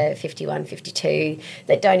women that are 51, 52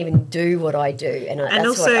 that don't even do what I do. And that's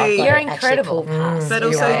also, what I've got you're to incredible. Past. But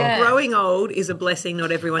also, growing old is a blessing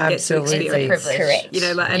not everyone gets to experience. It's a privilege. Correct.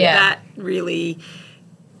 That really,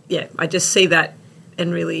 I just see that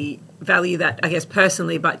and really value that, I guess,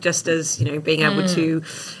 personally, but just as, being able to,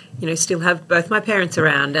 still have both my parents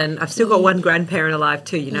around, and I've still got one grandparent alive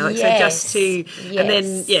too, so just to, and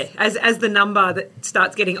then, as the number that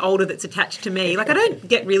starts getting older that's attached to me, I don't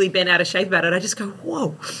get really bent out of shape about it. I just go,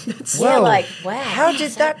 whoa. That's wow. How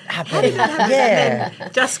did that happen? And then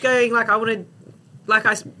just going, I want to,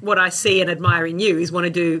 what I see and admire in you is want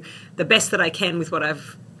to do the best that I can with what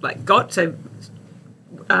I've, got. So,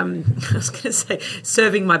 I was going to say,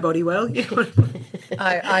 serving my body well.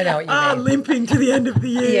 I know what you mean. Limping to the end of the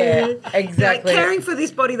year. Yeah, exactly. Caring for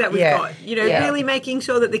this body that we've got. Really making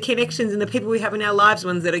sure that the connections and the people we have in our lives,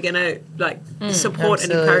 ones that are going to support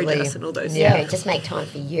and encourage us and all those. Yeah, just make time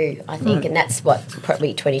for you, I think, and that's what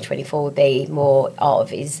probably 2024 would be more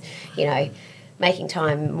of is, making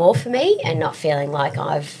time more for me and not feeling like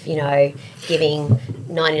I've, giving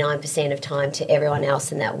 99% of time to everyone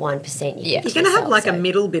else and that 1% you give to You're going to have yourself, a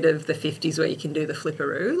middle bit of the 50s where you can do the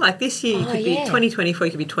flipperoo. This year you could be 2024,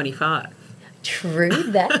 you could be 25. True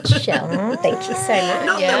that, Shell. Thank you so much.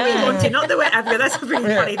 Not that we want to, not that we're advocate. That's a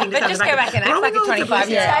really funny thing to say. But just go back and act like a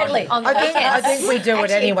 25-year-old. Totally. I think we do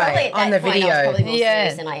it anyway on the video. I was probably more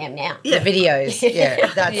serious than I am now. The videos,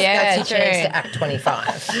 that's your chance to act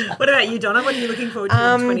 25. What about you, Donna? What are you looking forward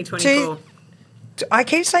to in 2024? I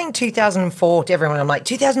keep saying 2004 to everyone. I'm like,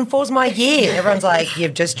 2004 is my year. Everyone's like,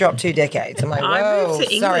 you've just dropped 2 decades. I'm like, whoa, I moved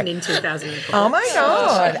to England sorry. in 2004. Oh, my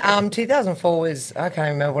God. 2004 was, I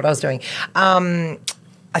can't remember what I was doing. I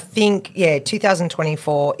think,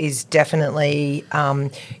 2024 is definitely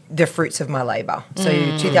the fruits of my labour. So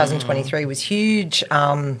 2023 was huge.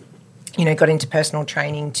 Got into personal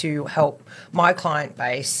training to help my client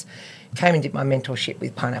base. Came and did my mentorship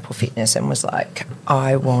with Pineapple Fitness and was like,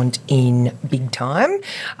 I want in big time.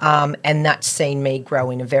 And that's seen me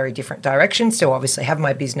grow in a very different direction. Still obviously have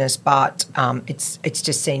my business, but it's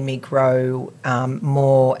just seen me grow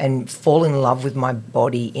more and fall in love with my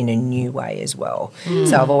body in a new way as well.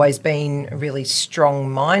 So I've always been a really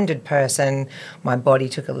strong-minded person. My body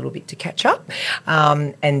took a little bit to catch up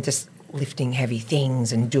and just lifting heavy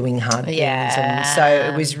things and doing hard things. And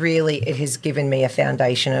so it has given me a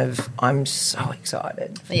foundation of I'm so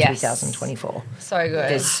excited for 2024. So good.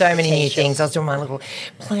 There's so many new things. I was doing my little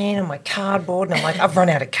plan on my cardboard and I'm like, I've run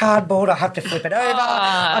out of cardboard. I have to flip it over.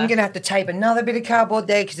 I'm going to have to tape another bit of cardboard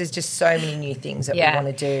there because there's just so many new things that we want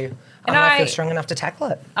to do. And I feel strong enough to tackle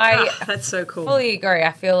it. That's so cool. Fully agree.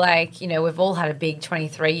 I feel like, we've all had a big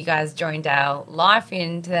 23. You guys joined our life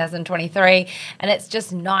in 2023. And it's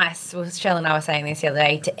just nice, Shell and I were saying this the other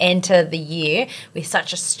day, to enter the year with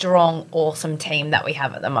such a strong, awesome team that we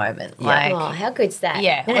have at the moment. Yeah. How good's that?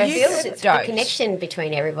 Yeah. And it feels the connection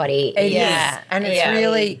between everybody. It is. And it's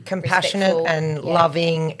really compassionate and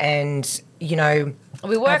loving and,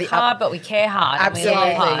 we work hard, but we care hard. Absolutely, and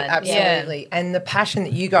we love hard. absolutely. And the passion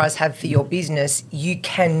that you guys have for your business, you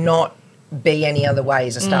cannot be any other way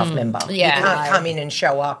as a staff member. Yeah. You can't come in and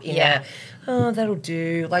show up in that'll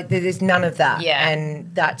do. There's none of that. Yeah. And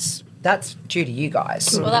that's due to you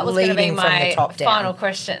guys. Well, that was going to be my final down.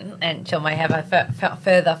 question, and Jill may have a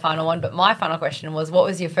further final one, but my final question was, what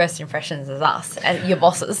was your first impressions of us and your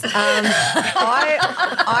bosses?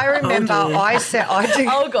 I remember I said, I do.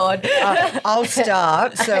 Oh, God. I'll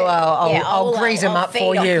start, so I'll grease them up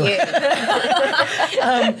for you.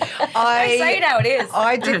 I say it how it is.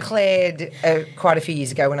 I declared quite a few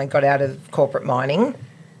years ago when I got out of corporate mining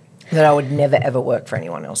that I would never, ever work for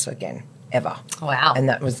anyone else again. Ever. Wow. And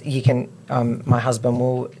that was, my husband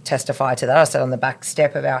will testify to that. I sat on the back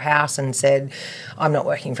step of our house and said, I'm not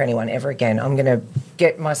working for anyone ever again. I'm going to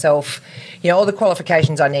get myself, all the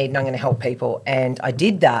qualifications I need and I'm going to help people. And I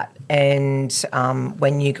did that. And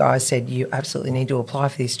when you guys said you absolutely need to apply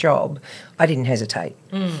for this job, I didn't hesitate.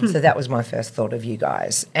 So that was my first thought of you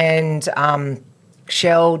guys. And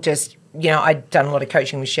Shell just, I'd done a lot of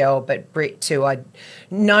coaching with Shell, but Brit too, I'd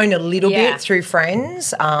known a little bit through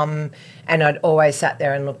friends. And I'd always sat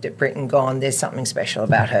there and looked at Brit and gone, there's something special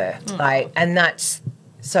about her. And that's,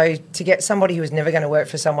 so to get somebody who was never going to work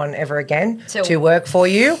for someone ever again to work for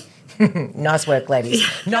you, nice work, ladies.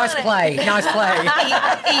 Nice play. Eat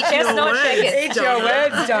your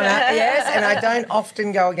words, Donna. Yes, and I don't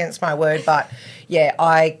often go against my word, but yeah,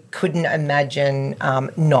 I couldn't imagine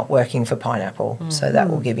not working for Pineapple. So that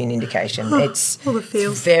will give you an indication. It's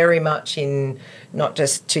very much in not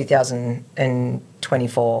just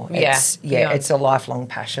 2024. It's a lifelong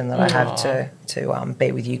passion that I have to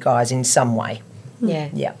be with you guys in some way.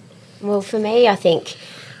 Yeah. Well, for me, I think,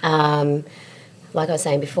 like I was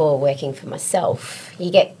saying before, working for myself,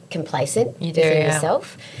 you get complacent within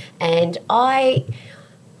yourself. And I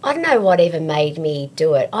don't know what even made me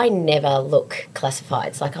do it. I never look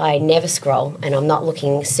classifieds. Like, I never scroll, and I'm not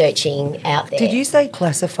searching out there. Did you say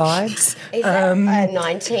classifieds? Is that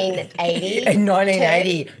 1980? In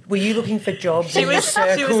 1980. Were you looking for jobs in the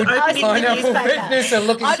circle? Pineapple Fitness and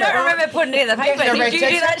looking I don't remember putting it in the paper. Did you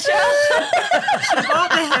do that, Shell? She bought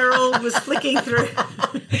the Herald, was flicking through.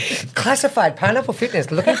 Classified Pineapple Fitness,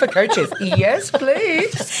 looking for coaches. Yes,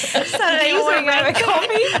 please. Saturday morning over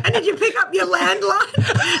coffee. And did you pick up your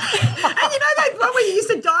landline? And you know that one where you used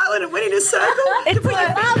to dial and it went in a circle? I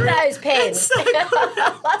love those pens. I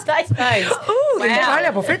love those pens. Ooh, the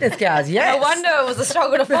Pineapple Fitness guys, yes. No wonder it was a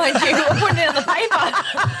struggle to find you. We're putting it in the paper.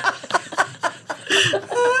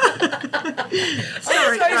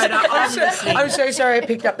 Sorry, Rhoda, I'm so sorry I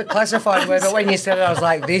picked up the classified word, but when you said it, I was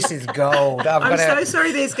like, this is gold. I'm so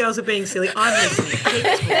sorry these girls are being silly. I'm listening.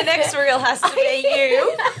 The next reel has to be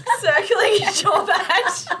you circling your job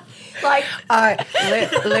badge. Like,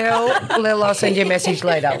 Lil, I'll send you a message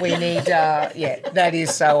later. We need, that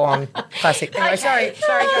is so on. Classic. Anyway, sorry.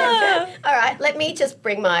 All right, let me just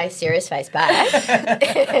bring my serious face back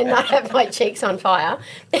and not have my cheeks on fire.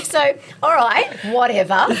 So, all right,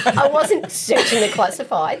 whatever. I wasn't searching the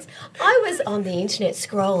classifieds. I was on the internet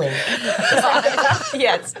scrolling.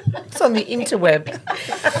 Yes. It's on the interweb.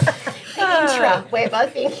 The intraweb, I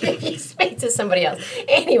think, if you speak to somebody else.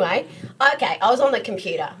 Anyway, okay, I was on the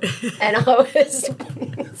computer and I was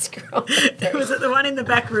scrolling. Was it the one in the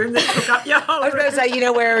back room that took up your whole I was going to say,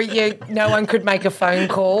 where no one could make a phone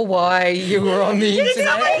call while you were on the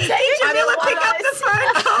internet. Jamila pick up the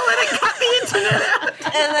phone call and it cut the internet out.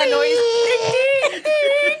 And the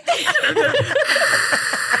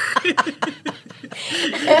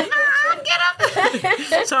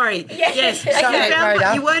Sorry. Yes.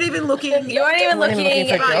 Rhoda. You weren't even looking. You weren't even looking.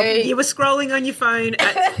 You were scrolling on your phone.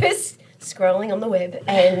 I was scrolling on the web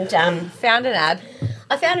and found an ad.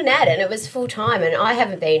 I found an ad and it was full-time, and I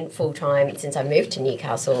haven't been full-time since I moved to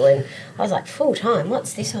Newcastle, and I was like, full-time,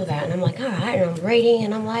 what's this all about? And I'm like, all right, and I'm reading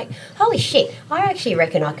and I'm like, holy shit, I actually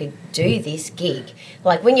reckon I could do this gig.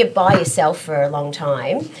 Like, when you're by yourself for a long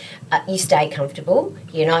time, you stay comfortable,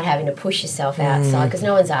 you're not having to push yourself outside because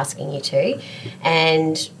no one's asking you to.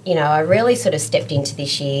 And, I really sort of stepped into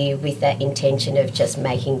this year with that intention of just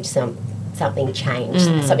making something change.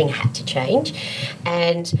 Something had to change.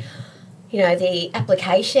 And the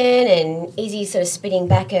application and Izzy sort of spitting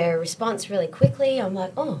back a response really quickly. I'm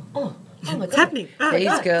like, oh my God. It's happening.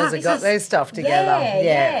 These girls have got their stuff together.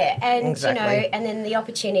 Yeah. And, exactly. and then the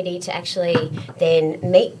opportunity to actually then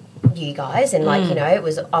meet you guys and, it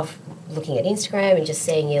was off looking at Instagram and just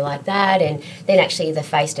seeing you like that, and then actually the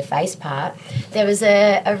face-to-face part. There was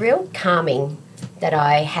a real calming that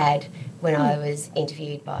I had when I was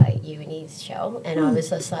interviewed by you and Eve's show, and I was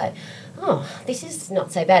just like, oh, this is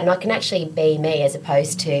not so bad, and I can actually be me as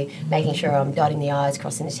opposed to making sure I'm dotting the I's,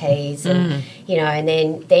 crossing the T's, and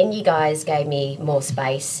and then you guys gave me more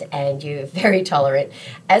space, and you were very tolerant,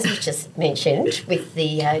 as was just mentioned, with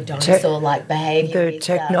the dinosaur-like behaviour. The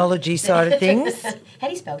technology side of things. How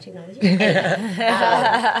do you spell technology?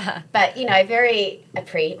 But very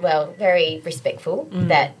very respectful.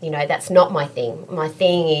 That that's not my thing. My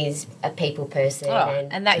thing is a people person,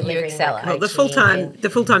 and that you excel at. Well, the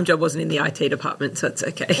full-time job wasn't in the IT department, so it's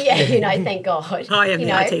okay. Yeah, thank God. I am the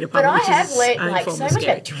IT department. But I have learnt so much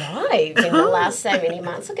about drive in the last so many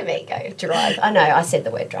months. Look at me go, drive. I know, I said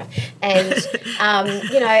the word drive. And,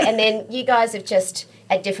 and then you guys have just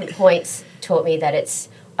at different points taught me that it's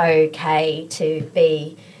okay to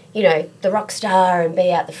be, the rock star and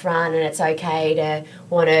be out the front, and it's okay to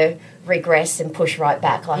want to regress and push right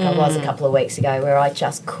back like I was a couple of weeks ago, where I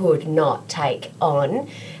just could not take on.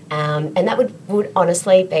 And that would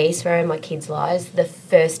honestly be, swearing my kids' lives, the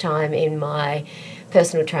first time in my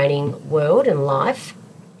personal training world and life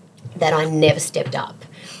that I never stepped up.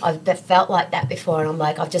 I've felt like that before, and I'm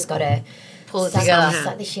like, I've just got to pull it together.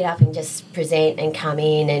 Suck the shit up and just present and come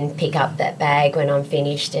in and pick up that bag when I'm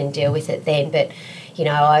finished and deal with it then. But, you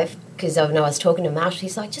know, because I was talking to Marshall,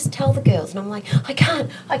 he's like, just tell the girls. And I'm like, I can't.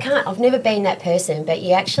 I've never been that person. But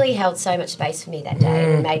you actually held so much space for me that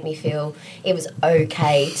day and made me feel it was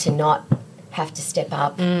okay to not have to step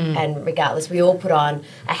up. And regardless, we all put on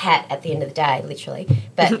a hat at the end of the day, literally.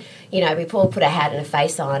 But, you know, we all put a hat and a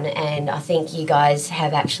face on. And I think you guys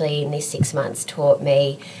have actually in these 6 months taught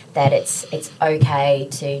me that it's okay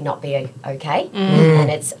to not be okay. And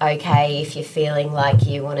it's okay if you're feeling like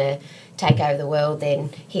you want to take over the world, then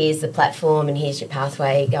here's the platform and here's your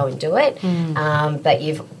pathway, go and do it. But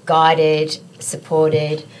you've guided,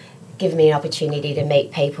 supported, given me an opportunity to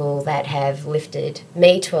meet people that have lifted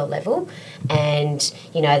me to a level, and,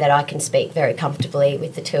 you know, that I can speak very comfortably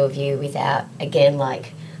with the two of you without, again,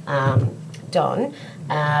 like Don,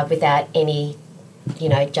 without any, you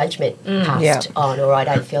know, judgment passed on, or I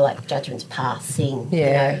don't feel like judgment's passing.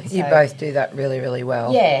 Yeah, you know, you both do that really, really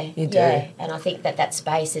well. Yeah, you do. Yeah. And I think that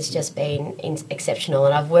space has just been exceptional.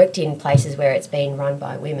 And I've worked in places where it's been run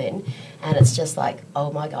by women, and it's just like,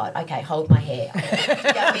 oh my God, okay, hold my hair. I have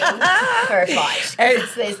to go in for a fight.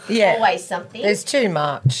 There's always something. There's too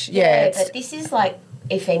much. Yeah, but this is like,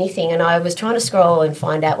 if anything, and I was trying to scroll and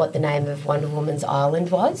find out what the name of Wonder Woman's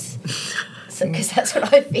island was. Because that's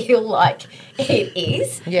what I feel like it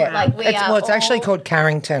is. Yeah, like it's actually called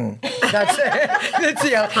Carrington. That's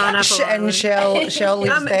the and Shell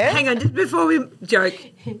lives there. Hang on, just before we joke,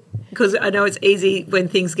 because I know it's easy when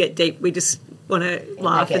things get deep. We just want to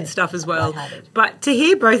laugh and stuff as well. But to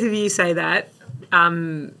hear both of you say that,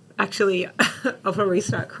 actually, I'll probably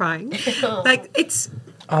start crying. Like it's.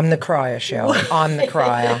 I'm the crier, Shell. I'm the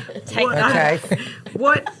crier.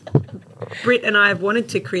 What Britt and I have wanted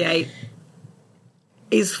to create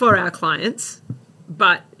is for our clients,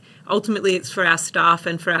 but ultimately it's for our staff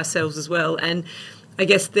and for ourselves as well. And I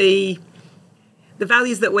guess the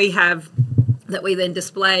values that we have that we then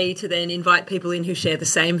display to then invite people in who share the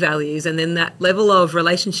same values, and then that level of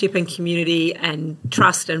relationship and community and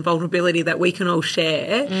trust and vulnerability that we can all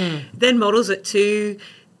share then models it to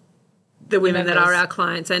the women that are our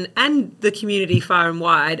clients and the community far and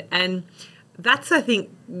wide. And that's, I think,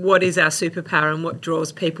 what is our superpower and what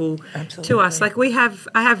draws people to us. Like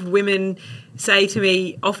I have women say to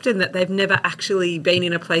me often that they've never actually been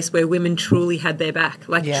in a place where women truly had their back.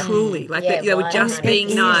 Like truly, like they were just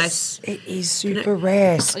being nice. It is super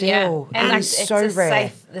rare still. And it is so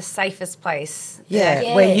rare. The safest place.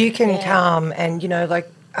 Where you can come and, you know, like,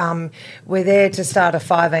 we're there to start a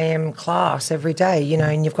 5 a.m. class every day, you know,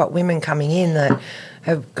 and you've got women coming in that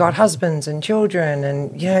have got husbands and children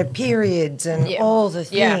and, you know, periods and all the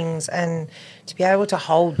things, and to be able to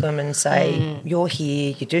hold them and say, you're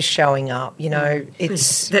here, you're just showing up, you know,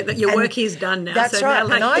 it's... that your work is done now. That's so right, now,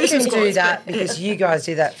 like, and I can do that because you guys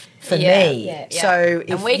do that for me. Yeah. So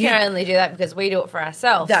and we can only do that because we do it for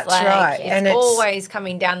ourselves. That's right. It's and it's always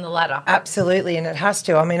coming down the ladder. Absolutely, and it has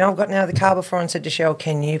to. I mean, I've gotten out of the car before and said to Shell,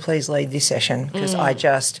 can you please lead this session? Because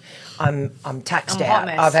I'm taxed out.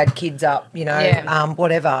 I've had kids up, you know,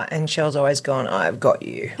 whatever. And Shell's always gone, I've got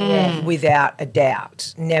you. Without a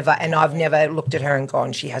doubt. Never. And I've never looked at her and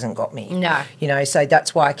gone, she hasn't got me. No. You know, so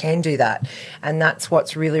that's why I can do that. And that's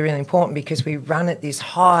what's really, really important, because we run at this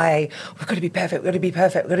high, we've got to be perfect, we've got to be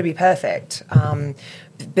perfect, we've got to be perfect.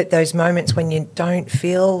 But those moments when you don't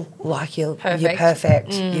feel like you're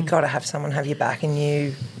perfect, you've got to have someone have your back,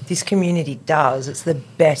 and this community does. It's the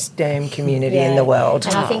best damn community in the world.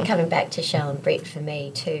 And I think coming back to Shell and Britt for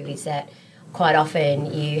me too is that quite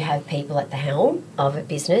often you have people at the helm of a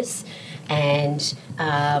business, and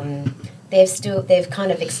they've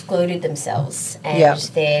kind of excluded themselves, and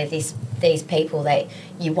they're these people that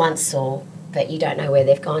you once saw, but you don't know where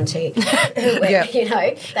they've gone to. You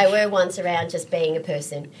know, they were once around just being a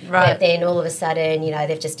person. Right. But then all of a sudden, you know,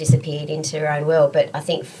 they've just disappeared into their own world. But I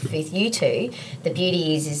think with you two, the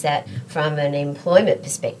beauty is that from an employment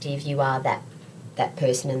perspective, you are that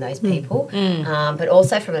person and those people. But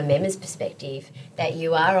also from a member's perspective, that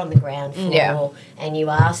you are on the ground floor and you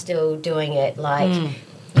are still doing it like...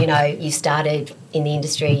 You know, you started in the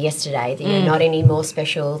industry yesterday, that you're not any more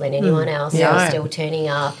special than anyone else. You're still turning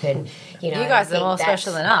up, and, you know... You guys are more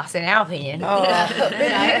special than us, in our opinion. Oh, but you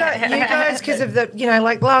guys, because of the, you know,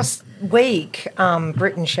 like last week,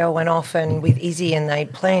 Britt and Shell went off and with Izzy, and they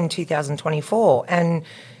planned 2024, and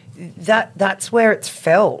that's where it's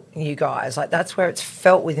felt, you guys. Like, that's where it's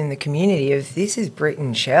felt within the community of this is Brit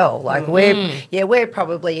and Shell. Like, we're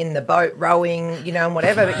probably in the boat rowing, you know, and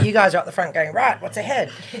whatever, but you guys are at the front going, right, what's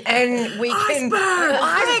ahead? And we can...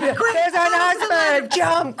 Quick, there's an iceberg,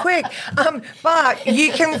 jump, quick. But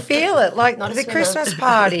you can feel it, like the Christmas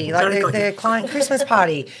party, like the client Christmas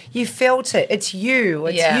party. You felt it. It's you.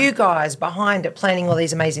 It's you guys behind it planning all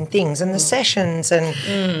these amazing things and the sessions and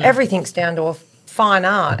everything's down to a fine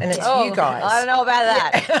art, and it's you guys. I don't know about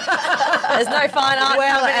that. There's no fine art.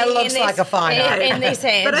 Well, it looks like a fine art in this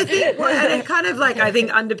hand. But I think, and it kind of like I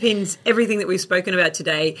think underpins everything that we've spoken about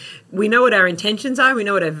today. We know what our intentions are. We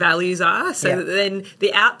know what our values are. So that then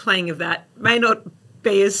the outplaying of that may not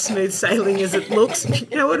be as smooth sailing as it looks.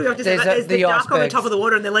 You know what do we have to say? There's the duck on the top of the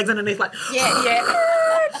water and their legs underneath, like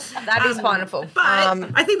That is wonderful. But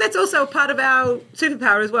I think that's also a part of our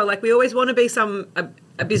superpower as well. Like, we always want to be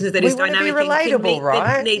a business that is dynamic and can meet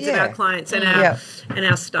the needs of our clients and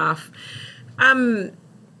our staff.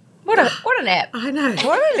 What an app. I know.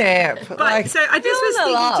 What an app. But so I just was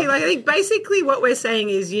thinking too, like, I think basically what we're saying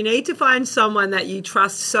is you need to find someone that you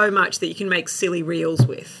trust so much that you can make silly reels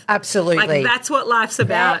with. Absolutely. Like, that's what life's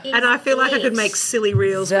about. And I feel like I could make silly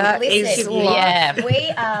reels with we've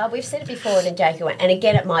said it before in a joking way, and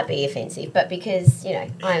again, it might be offensive, but because, you know,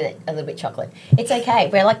 I'm a little bit chocolate, it's okay.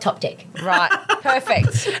 We're like Top Deck. Right.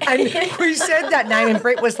 Perfect. And we said that name, and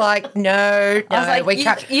Britt was like, no, I was like, we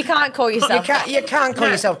can't. You can't call yourself. You can't call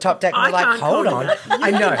yourself Top Deck. And we're like, hold on.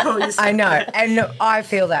 I know. And I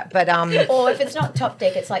feel that. But or if it's not Top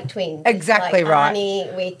Deck, it's like twins. Exactly it's like right.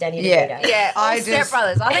 Arnie with Danny DeVito. Yeah. Step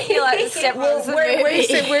Brothers. I think you're like Step Brothers. We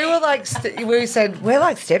said we're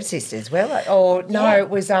like stepsisters. We're like, it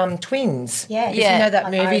was twins. Yeah. You know that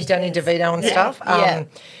like movie, Danny DeVito and stuff.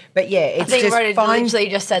 But it's I think just Rhoda literally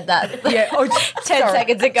just said that. 10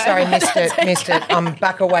 seconds ago. Sorry, missed it. I'm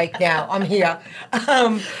back awake now. I'm here.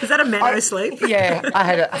 Is that a mano sleep? Yeah, I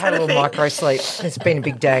had a little micro sleep. It's been a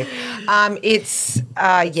big day.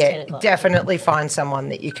 Definitely find someone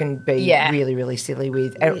that you can be really, really silly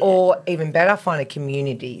with, or even better, find a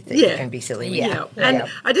community that you can be silly with. Yeah. And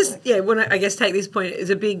I just want to, I guess, take this point as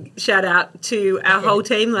a big shout out to our whole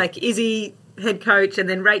team, like Izzy, head coach, and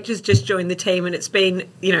then Rachel's just joined the team, and it's been,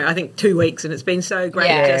 I think 2 weeks, and it's been so great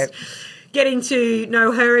just getting to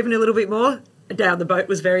know her even a little bit more. Down the boat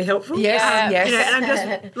was very helpful. Yes. And I'm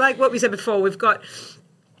just, like what we said before, we've got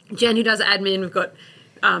Jen who does admin, we've got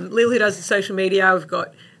Lil who does the social media, we've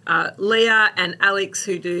got Leah and Alex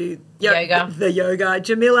who do the yoga,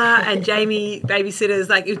 Jamila and Jamie babysitters.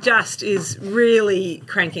 Like, it just is really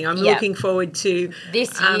cranking. I'm looking forward to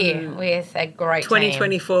this year with a great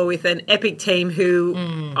 2024 team. With an epic team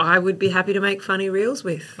who I would be happy to make funny reels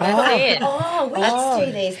with. Let's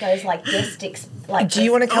do these. Those like guest do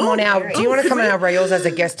you want to come on our? Do you want to come on our reels as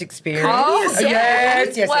a guest experience? Oh,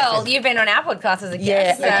 yes. Well, you've been on our podcast as a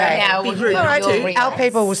guest. Yeah. Okay. Now we'll do our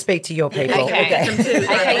people will speak to your people.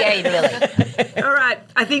 Okay. Lily. All right.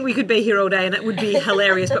 I think we could be here all day, and it would be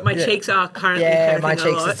hilarious. But my cheeks are currently hurting my a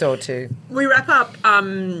cheeks lot. are sore too. We wrap up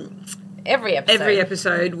every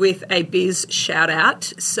episode with a biz shout out.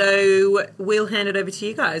 So we'll hand it over to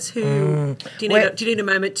you guys. Do you need a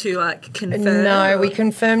moment to like confirm? No, we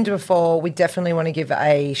confirmed before. We definitely want to give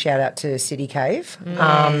a shout out to City Cave.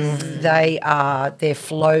 Their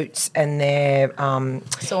floats and their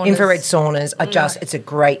infrared saunas are it's a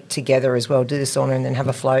great together as well. Do the sauna and then have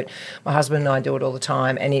a float. My husband and I do it all the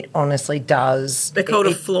time, and it honestly does. They're called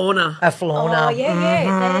a flauna. A flauna. Oh yeah.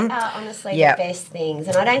 They are honestly the best things,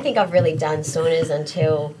 and I don't think I've really done saunas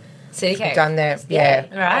until City Cave. Done that,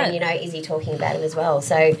 right. And Izzy talking about it as well.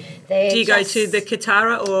 So do you go to the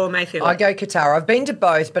Katara or Mayfield? I go Katara. I've been to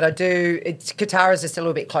both, but Katara's just a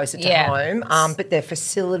little bit closer to home. But their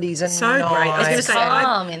facilities are so nice. great. I was going to say,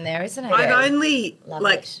 calm in there, isn't it? I've only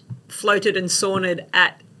floated and saunaed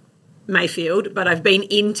at Mayfield, but I've been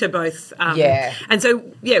into both. And so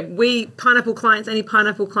we pineapple clients. Any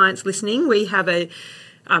pineapple clients listening, we have a.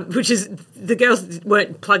 Which is, the girls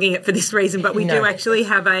weren't plugging it for this reason, but we do actually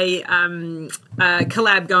have a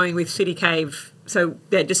collab going with City Cave. So,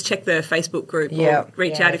 just check the Facebook group or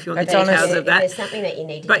reach out if you want the details of that. There's something that you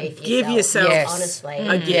need to do for yourself. But give yourself honestly,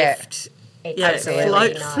 a gift.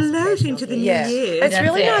 Absolutely. Float into the new year. It's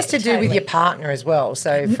really nice to do with your partner as well.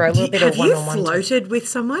 So for a little bit of one-on-one. Have you floated with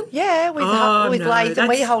someone? Yeah, with Latham.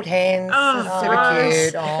 We hold hands. Oh, super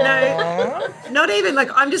cute. No, not even. Like,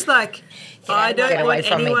 I'm just like, I don't Get away want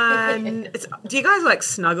from me. anyone. Do you guys like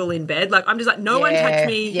snuggle in bed? Like I'm just like no one touch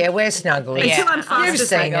me. Yeah, we're snuggling. Until I'm fast You've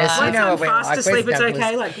asleep. seen us. You Once know I'm what we're fast like. asleep, We're it's snugglers.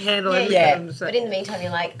 okay. Like handle Yeah, everything. yeah. So- But in the meantime,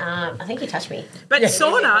 you're like, I think you touched me. But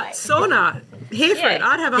sauna, here for it.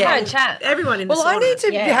 I'd have a Yeah. whole Chat. everyone in the Well, sauna. I need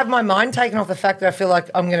to Yeah. have my mind taken off the fact that I feel like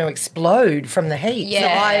I'm going to explode from the heat.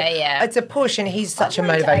 Yeah. It's a push, and he's such a I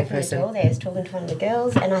wanted to motivating open the door person. there. I was talking to one of the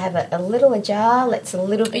girls, and I have a little ajar. Let's a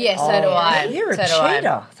little bit. Yeah, so do I. You're a So do I.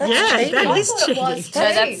 cheater. That's Yeah, cheating. that I is thought it was cheating. too.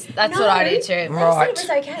 No, that's what I do too. I Right. just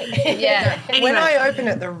thought it was okay. Yeah. When I open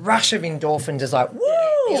it, the rush of endorphins is like, woo!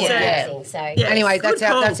 Yeah. So Yeah, Anyway, good that's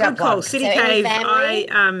our- call, that's our good call. plug. City So any Cave. family?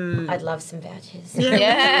 I I'd love some vouchers.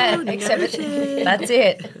 Yeah, except that's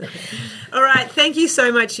it. All right, thank you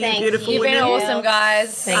so much, you Thank beautiful You've been women. awesome,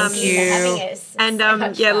 guys. Thank you for having us. And So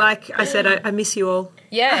much fun. like I said, I miss you all.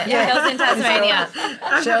 Yeah, Girls in Tasmania.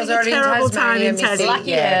 I'm Shell's having a already in terrible time Tasmania, in missing- Tassie. Lucky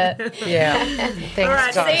Yeah. her. Yeah. Thanks, All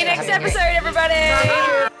right, guys, See you for next having me. episode,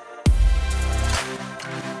 everybody.